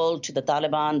could fall to the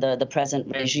Taliban, the present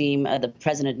regime, the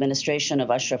present administration of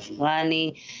Ashraf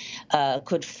Ghani,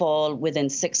 could fall within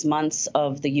 6 months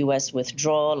of the U.S.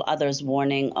 withdrawal. Others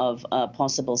warning of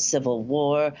possible civil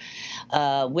war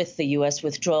with the U.S.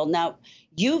 withdrawal. Now,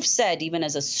 you've said, even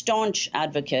as a staunch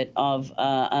advocate of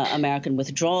American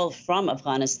withdrawal from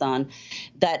Afghanistan,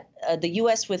 that the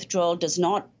U.S. withdrawal does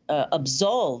not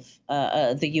absolve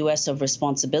the U.S. of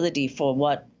responsibility for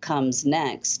what comes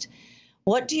next.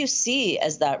 What do you see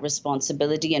as that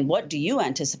responsibility, and what do you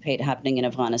anticipate happening in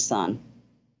Afghanistan?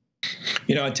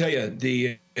 You know, I tell you,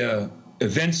 the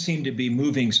events seem to be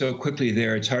moving so quickly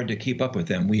there, it's hard to keep up with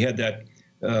them. We had that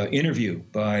interview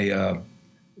by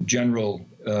General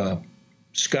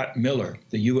Scott Miller,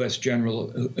 the U.S.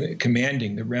 general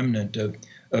commanding the remnant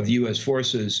of U.S.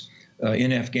 forces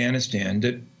in Afghanistan,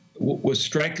 that was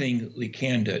strikingly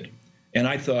candid, and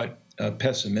I thought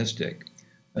pessimistic.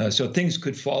 So things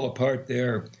could fall apart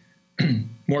there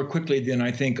more quickly than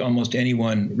I think almost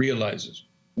anyone realizes.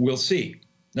 We'll see.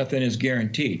 Nothing is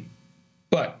guaranteed.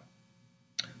 But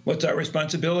what's our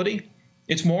responsibility?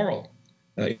 It's moral.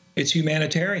 It's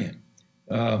humanitarian.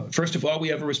 First of all, we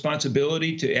have a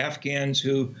responsibility to Afghans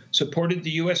who supported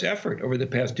the U.S. effort over the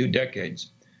past 2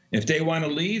 decades. If they want to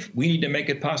leave, we need to make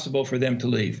it possible for them to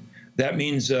leave. That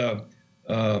means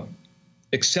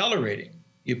accelerating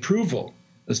the approval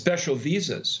of special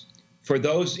visas for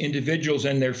those individuals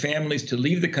and their families to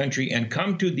leave the country and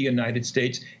come to the United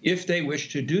States if they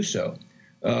wish to do so.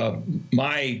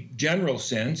 My general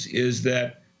sense is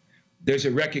that there's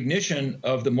a recognition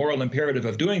of the moral imperative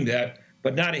of doing that,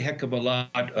 but not a heck of a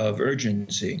lot of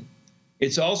urgency.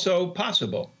 It's also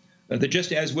possible that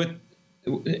just as with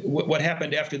what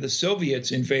happened after the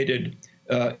Soviets invaded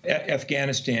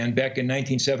Afghanistan back in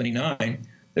 1979,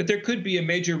 that there could be a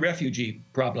major refugee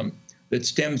problem that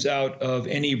stems out of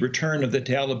any return of the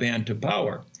Taliban to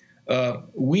power.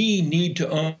 We need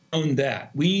to own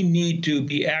that. We need to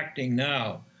be acting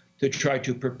now to try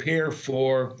to prepare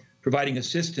for providing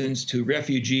assistance to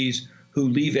refugees who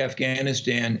leave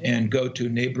Afghanistan and go to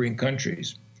neighboring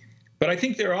countries. But I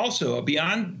think there also,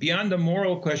 beyond the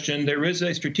moral question, there is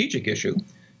a strategic issue.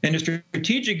 And the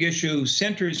strategic issue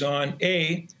centers on,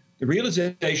 A, the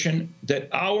realization that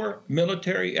our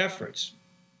military efforts,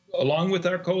 along with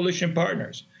our coalition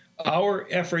partners, our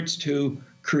efforts to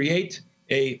create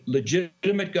a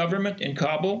legitimate government in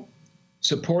Kabul,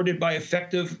 supported by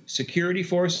effective security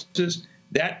forces,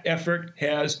 that effort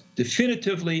has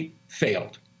definitively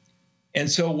failed. And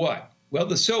so what? Well,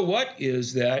 the so what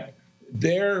is that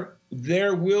there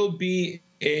will be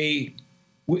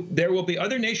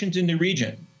other nations in the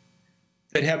region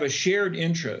that have a shared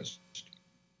interest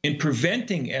in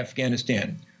preventing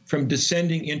Afghanistan from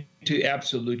descending into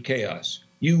absolute chaos.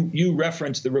 You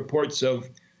referenced the reports of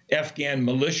Afghan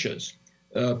militias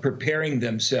preparing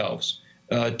themselves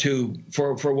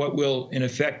for what will in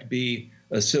effect be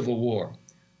a civil war.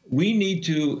 We need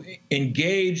to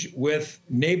engage with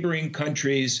neighboring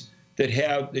countries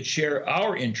that share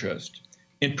our interest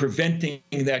in preventing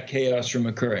that chaos from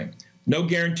occurring. No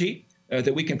guarantee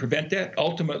that we can prevent that.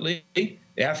 Ultimately,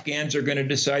 Afghans are going to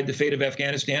decide the fate of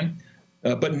Afghanistan,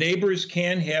 but neighbors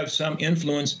can have some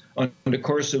influence on the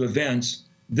course of events.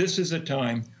 This is a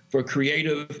time for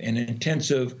creative and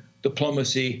intensive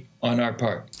diplomacy on our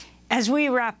part. As we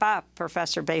wrap up,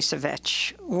 Professor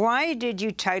Bacevich, why did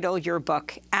you title your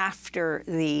book After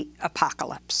the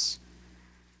Apocalypse?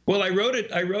 Well, I wrote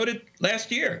it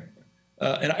last year.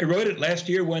 And I wrote it last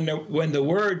year when the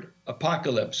word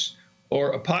apocalypse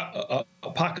or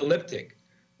apocalyptic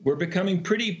were becoming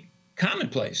pretty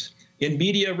commonplace in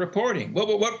media reporting.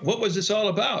 What was this all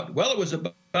about? Well, it was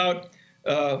about,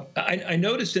 I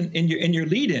noticed in your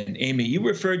lead-in, Amy, you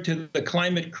referred to the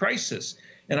climate crisis.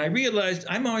 And I realized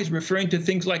I'm always referring to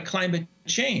things like climate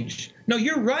change. No,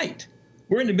 you're right.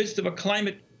 We're in the midst of a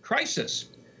climate crisis.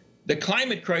 The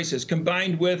climate crisis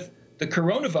combined with the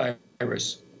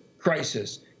coronavirus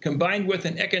crisis, combined with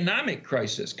an economic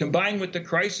crisis, combined with the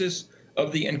crisis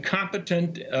of the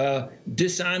incompetent,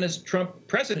 dishonest Trump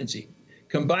presidency,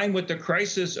 combined with the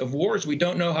crisis of wars we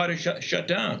don't know how to shut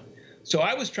down. So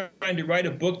I was trying to write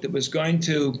a book that was going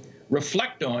to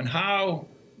reflect on how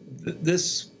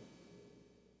this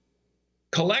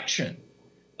collection,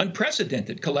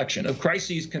 unprecedented collection of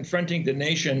crises confronting the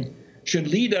nation should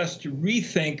lead us to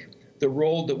rethink the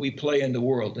role that we play in the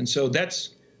world. And so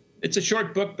it's a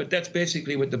short book, but that's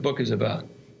basically what the book is about.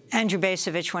 Andrew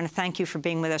Bacevich, I want to thank you for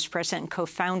being with us, president and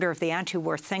co-founder of the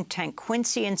anti-war think tank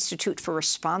Quincy Institute for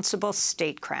Responsible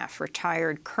Statecraft,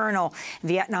 retired colonel,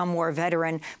 Vietnam War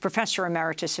veteran, professor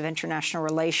emeritus of international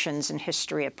relations and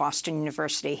history at Boston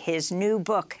University. His new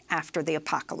book, After the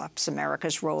Apocalypse,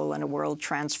 America's Role in a World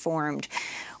Transformed.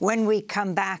 When we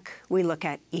come back, we look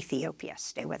at Ethiopia.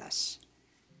 Stay with us.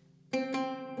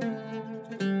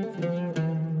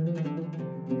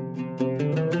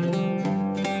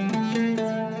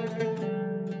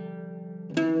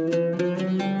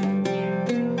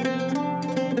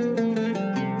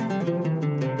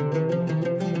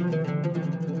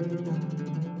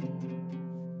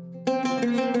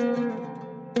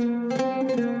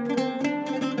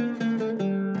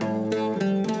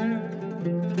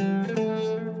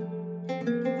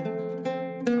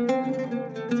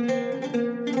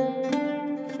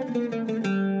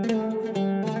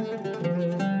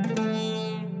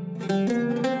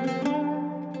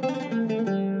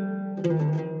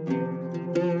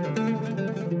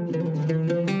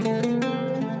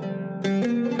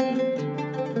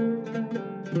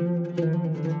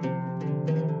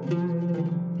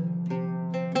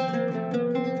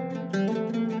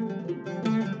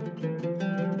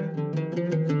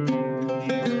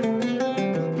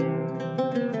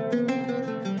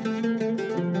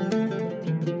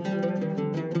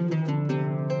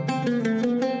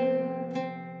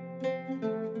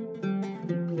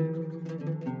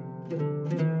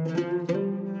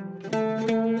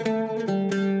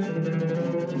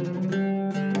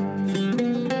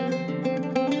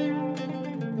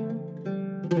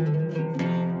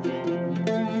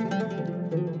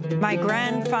 My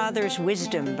Grandfather's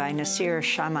Wisdom by Nasir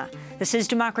Shama. This is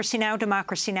Democracy Now!,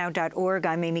 democracynow.org.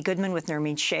 I'm Amy Goodman with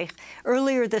Nermeen Shaikh.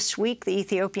 Earlier this week, the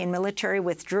Ethiopian military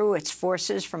withdrew its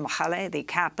forces from Mekelle, the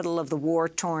capital of the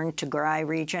war-torn Tigray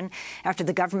region, after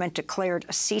the government declared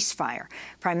a ceasefire.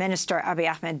 Prime Minister Abiy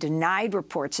Ahmed denied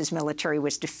reports his military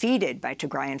was defeated by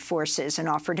Tigrayan forces and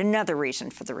offered another reason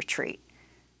for the retreat.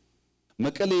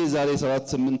 When we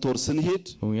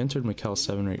entered Mekelle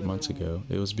 7 or 8 months ago,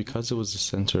 it was because it was the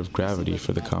center of gravity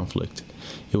for the conflict.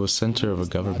 It was center of a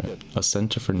government, a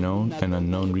center for known and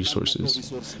unknown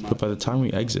resources. But by the time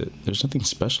we exit, there's nothing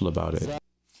special about it.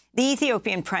 The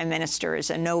Ethiopian Prime Minister is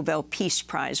a Nobel Peace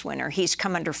Prize winner. He's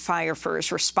come under fire for his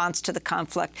response to the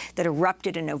conflict that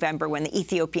erupted in November when the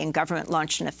Ethiopian government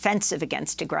launched an offensive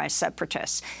against Tigray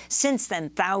separatists. Since then,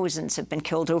 thousands have been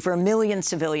killed. Over 1 million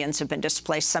civilians have been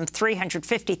displaced. Some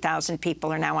 350,000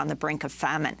 people are now on the brink of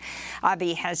famine.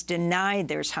 Abiy has denied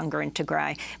there's hunger in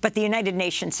Tigray, but the United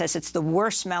Nations says it's the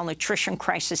worst malnutrition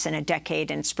crisis in a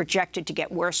decade, and it's projected to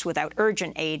get worse without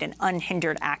urgent aid and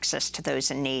unhindered access to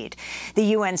those in need. The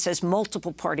UN says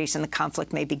multiple parties in the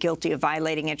conflict may be guilty of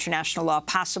violating international law,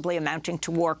 possibly amounting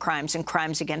to war crimes and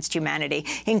crimes against humanity,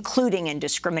 including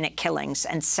indiscriminate killings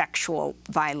and sexual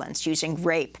violence, using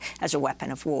rape as a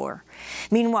weapon of war.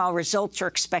 Meanwhile, results are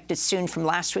expected soon from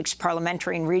last week's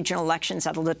parliamentary and regional elections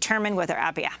that will determine whether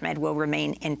Abiy Ahmed will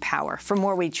remain in power. For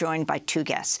more, we're joined by two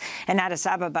guests. In Addis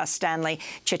Ababa, Stanley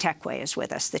Chitekwe is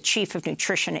with us, the chief of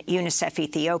nutrition at UNICEF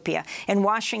Ethiopia. In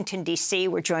Washington, D.C.,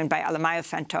 we're joined by Alamayo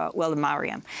Fenta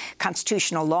Willimariam,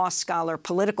 constitutional law scholar,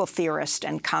 political theorist,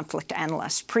 and conflict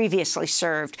analyst. Previously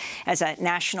served as a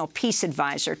national peace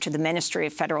advisor to the Ministry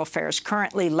of Federal Affairs,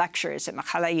 currently lectures at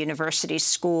Mekelle University's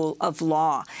School of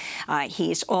Law.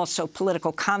 He's also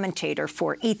political commentator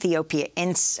for Ethiopia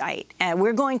Insight.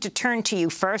 We're going to turn to you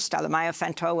first, Alamayo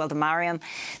Fento Weldemariam.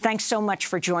 Thanks so much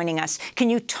for joining us. Can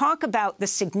you talk about the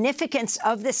significance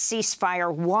of this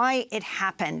ceasefire, why it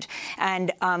happened,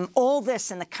 and all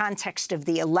this in the context of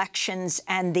the elections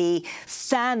and the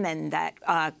famine that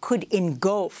could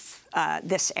engulf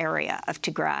this area of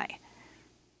Tigray?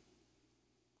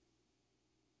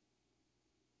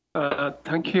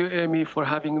 Thank you, Amy, for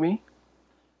having me.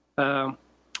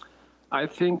 I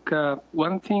think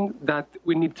one thing that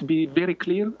we need to be very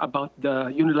clear about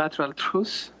the unilateral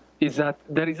truce is that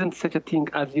there isn't such a thing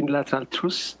as unilateral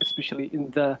truce, especially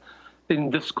in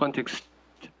this context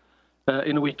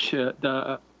in which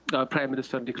the Prime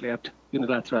Minister declared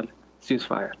unilateral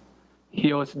ceasefire.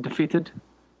 He was defeated.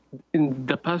 In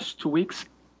the past 2 weeks,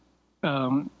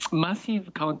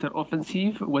 massive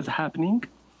counter-offensive was happening.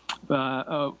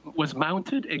 Was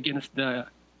mounted against the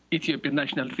Ethiopian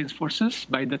National Defense Forces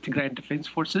by the Tigrayan Defense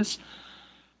Forces.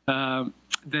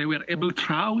 They were able to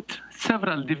rout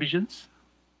several divisions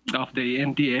of the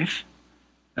NDF.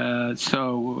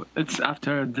 So it's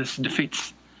after this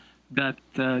defeats that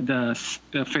the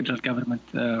federal government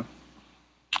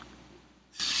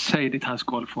said it has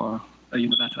called for a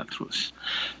unilateral truce.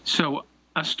 So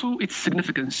as to its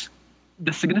significance,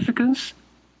 the significance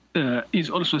is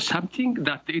also something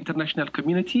that the international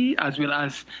community, as well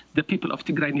as the people of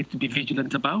Tigray, need to be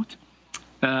vigilant about,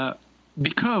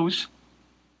 because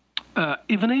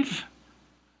even if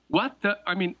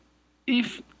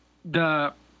if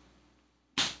the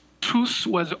truce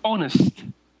was honest,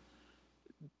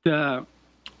 the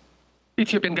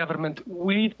Ethiopian government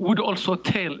would also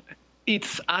tell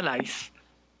its allies,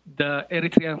 the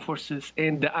Eritrean forces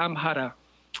and the Amhara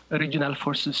regional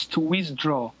forces, to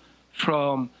withdraw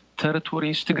from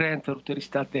Tigrayan territories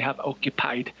that they have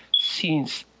occupied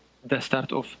since the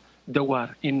start of the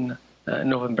war in on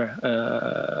November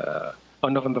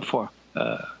 4,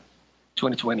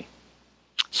 2020.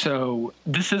 So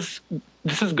this is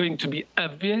going to be a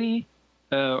very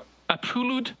a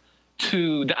prelude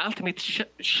to the ultimate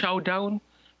showdown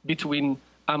between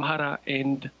Amhara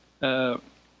and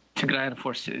Tigrayan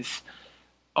forces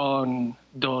on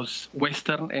those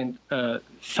western and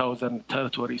southern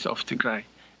territories of Tigray.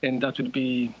 And that would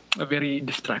be very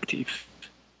destructive.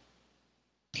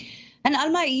 And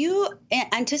Alma, you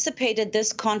anticipated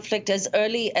this conflict as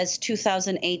early as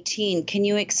 2018. Can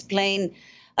you explain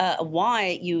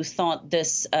why you thought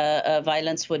this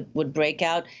violence would break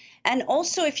out? And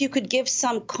also, if you could give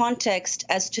some context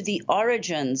as to the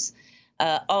origins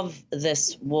of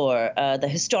this war, the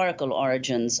historical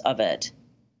origins of it.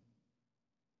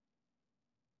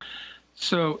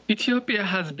 So Ethiopia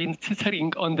has been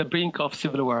teetering on the brink of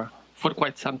civil war for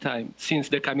quite some time, since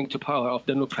the coming to power of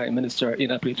the new prime minister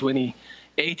in April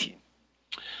 2018.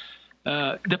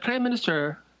 The prime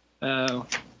minister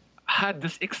had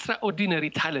this extraordinary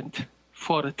talent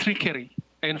for trickery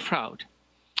and fraud.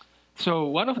 So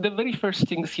one of the very first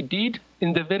things he did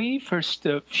in the very first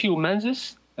few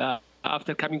months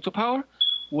after coming to power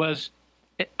was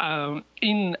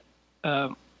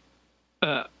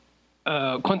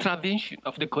contravention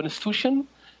of the constitution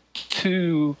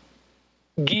to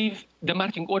give the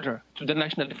marching order to the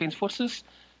National Defense Forces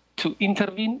to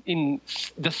intervene in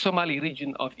the Somali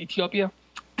region of Ethiopia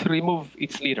to remove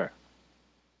its leader.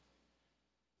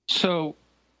 So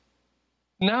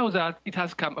now that it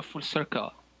has come a full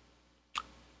circle,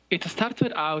 it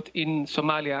started out in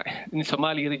Somalia, in the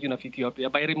Somali region of Ethiopia,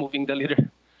 by removing the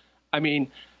leader. I mean,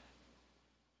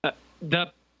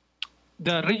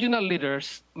 the regional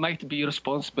leaders might be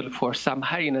responsible for some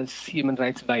heinous human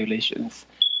rights violations,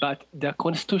 but the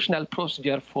constitutional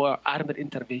procedure for armed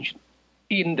intervention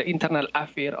in the internal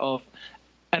affair of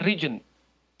a region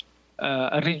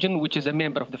which is a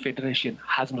member of the federation,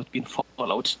 has not been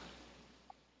followed.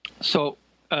 So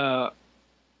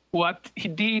what he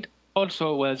did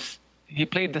also was he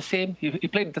played the same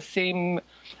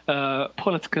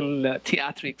political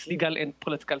theatrics, legal and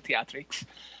political theatrics.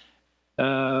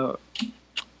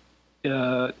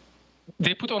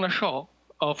 They put on a show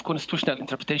of constitutional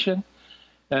interpretation,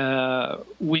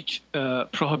 which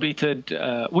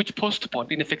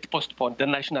postponed, in effect, the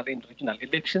national and regional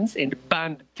elections and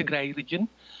banned Tigray region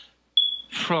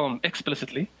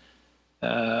explicitly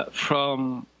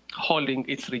from holding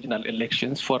its regional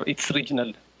elections for its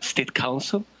regional state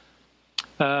council,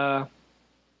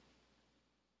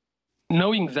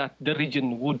 knowing that the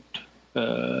region would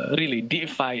really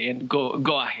deify and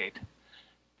go ahead.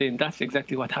 Then that's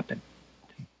exactly what happened.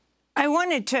 I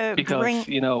wanted to because,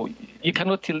 you know, you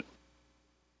cannot tell.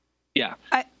 Yeah.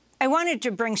 I wanted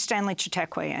to bring Stanley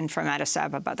Chitekwe in from Addis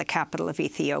Ababa, the capital of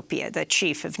Ethiopia, the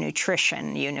chief of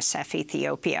nutrition, UNICEF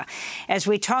Ethiopia. As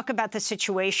we talk about the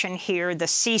situation here, the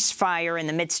ceasefire in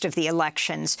the midst of the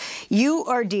elections, you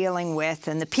are dealing with,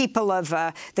 and the people of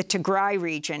the Tigray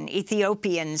region,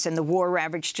 Ethiopians in the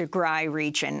war-ravaged Tigray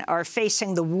region, are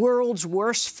facing the world's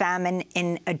worst famine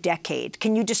in a decade.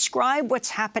 Can you describe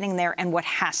what's happening there and what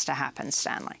has to happen,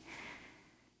 Stanley?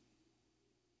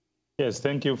 Yes,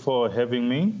 thank you for having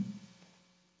me.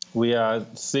 We are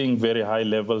seeing very high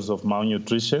levels of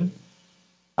malnutrition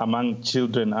among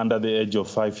children under the age of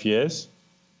 5 years,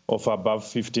 of above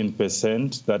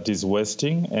 15%, that is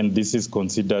wasting, and this is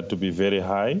considered to be very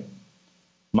high.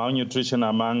 Malnutrition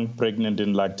among pregnant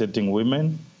and lactating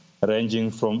women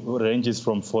ranges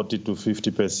from 40 to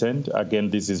 50%.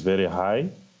 Again, this is very high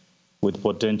with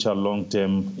potential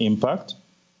long-term impact.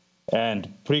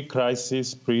 And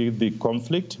pre-crisis, pre the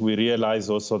conflict, we realized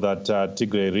also that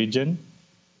Tigray region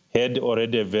had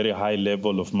already a very high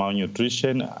level of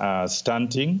malnutrition,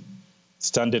 stunting.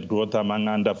 Stunted growth among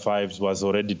under fives was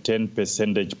already 10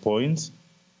 percentage points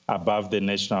above the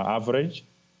national average.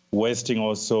 Wasting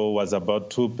also was about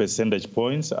 2 percentage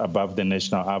points above the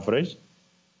national average.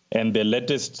 And the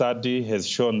latest study has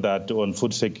shown that on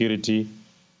food security,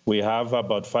 we have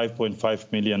about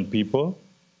 5.5 million people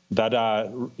that are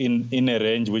in a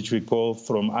range which we call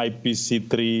from IPC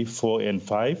 3, 4, and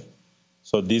 5.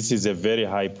 So this is a very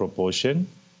high proportion.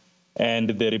 And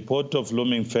the report of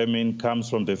looming famine comes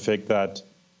from the fact that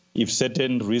if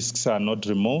certain risks are not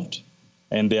removed,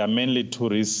 and there are mainly two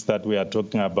risks that we are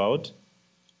talking about.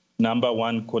 Number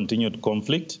one, continued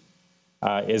conflict,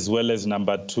 as well as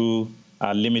number two,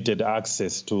 limited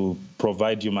access to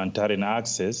provide humanitarian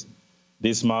access.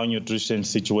 This malnutrition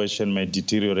situation may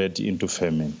deteriorate into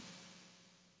famine.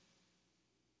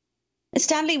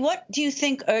 Stanley, what do you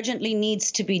think urgently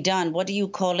needs to be done? What are you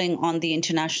calling on the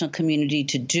international community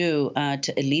to do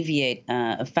to alleviate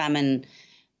famine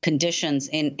conditions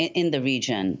in the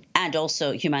region and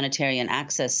also humanitarian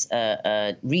access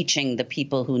reaching the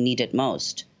people who need it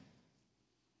most?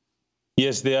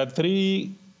 Yes, there are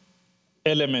three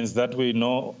elements that we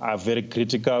know are very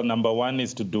critical. Number one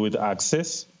is to do with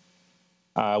access.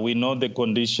 We know the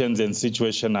conditions and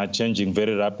situation are changing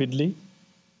very rapidly,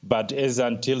 but as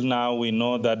until now, we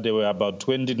know that there were about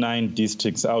 29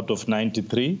 districts out of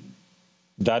 93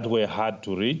 that were hard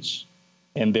to reach,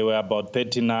 and there were about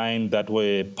 39 that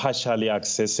were partially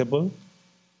accessible.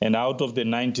 And out of the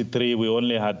 93, we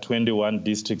only had 21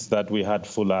 districts that we had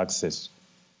full access.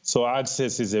 So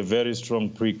access is a very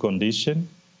strong precondition.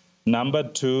 Number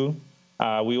two,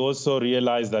 we also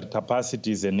realize that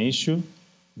capacity is an issue.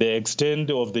 The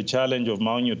extent of the challenge of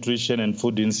malnutrition and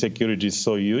food insecurity is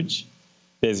so huge.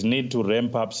 There's need to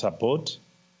ramp up support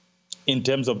in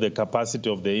terms of the capacity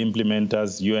of the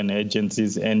implementers, UN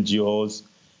agencies, NGOs.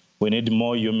 We need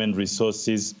more human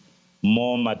resources,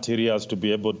 more materials to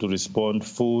be able to respond,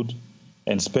 food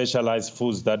and specialized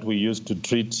foods that we use to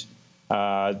treat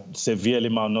severely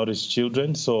malnourished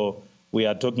children. So we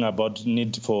are talking about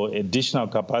need for additional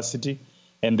capacity.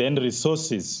 And then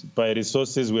resources. By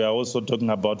resources, we are also talking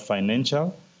about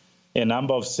financial. A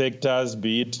number of sectors,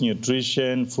 be it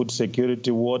nutrition, food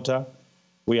security, water.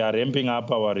 We are ramping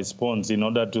up our response in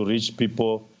order to reach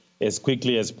people as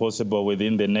quickly as possible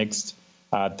within the next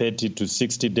 30 to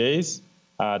 60 days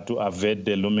to avert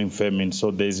the looming famine. So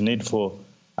there is need for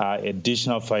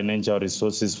additional financial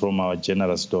resources from our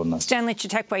generous donors. Stanley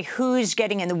Chitekwe, who's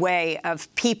getting in the way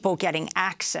of people getting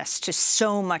access to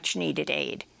so much needed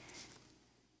aid?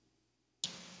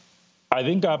 I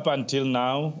think up until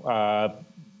now,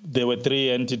 there were three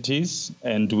entities,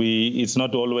 and it's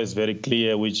not always very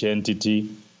clear which entity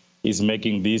is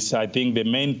making this. I think the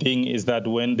main thing is that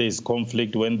when there is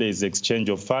conflict, when there is exchange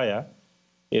of fire,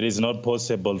 it is not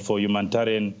possible for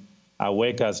humanitarian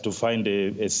workers to find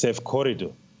a safe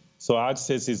corridor. So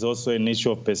access is also an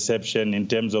issue of perception in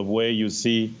terms of where you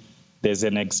see there's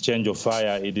an exchange of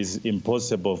fire. It is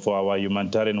impossible for our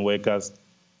humanitarian workers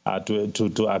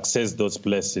to access those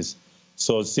places.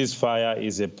 So ceasefire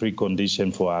is a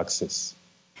precondition for access.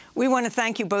 We want to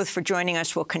thank you both for joining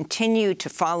us. We'll continue to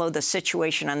follow the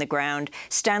situation on the ground.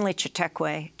 Stanley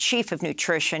Chitekwe, Chief of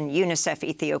Nutrition, UNICEF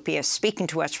Ethiopia, speaking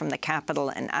to us from the capital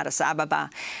in Addis Ababa,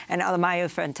 and Alamayo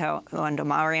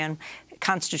Fanto-Wandomarian,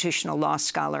 constitutional law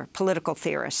scholar, political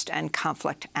theorist, and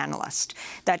conflict analyst.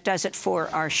 That does it for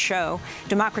our show.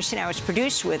 Democracy Now! Is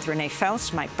produced with Renee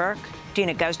Feltz, Mike Burke,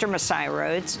 Dina Guzder, Messiah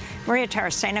Rhodes, Maria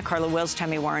Tarasena, Carla Wills,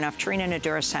 Tammy Warrenoff, Tarina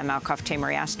Nadura, Sam Malkoff,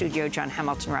 Tamari Studio, John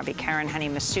Hamilton, Robbie Karen, Hani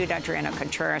Masood, Adriana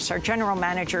Contreras. Our general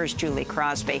manager is Julie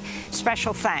Crosby.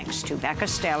 Special thanks to Becca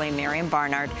Staley, Miriam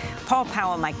Barnard, Paul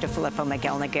Powell, Mike DeFilippo,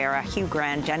 Miguel Noguera, Hugh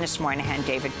Grand, Dennis Moynihan,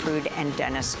 David Prude, and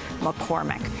Dennis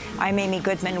McCormick. I'm Amy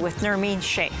Goodman with Nermeen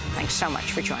Shaikh. Thanks so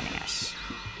much for joining us.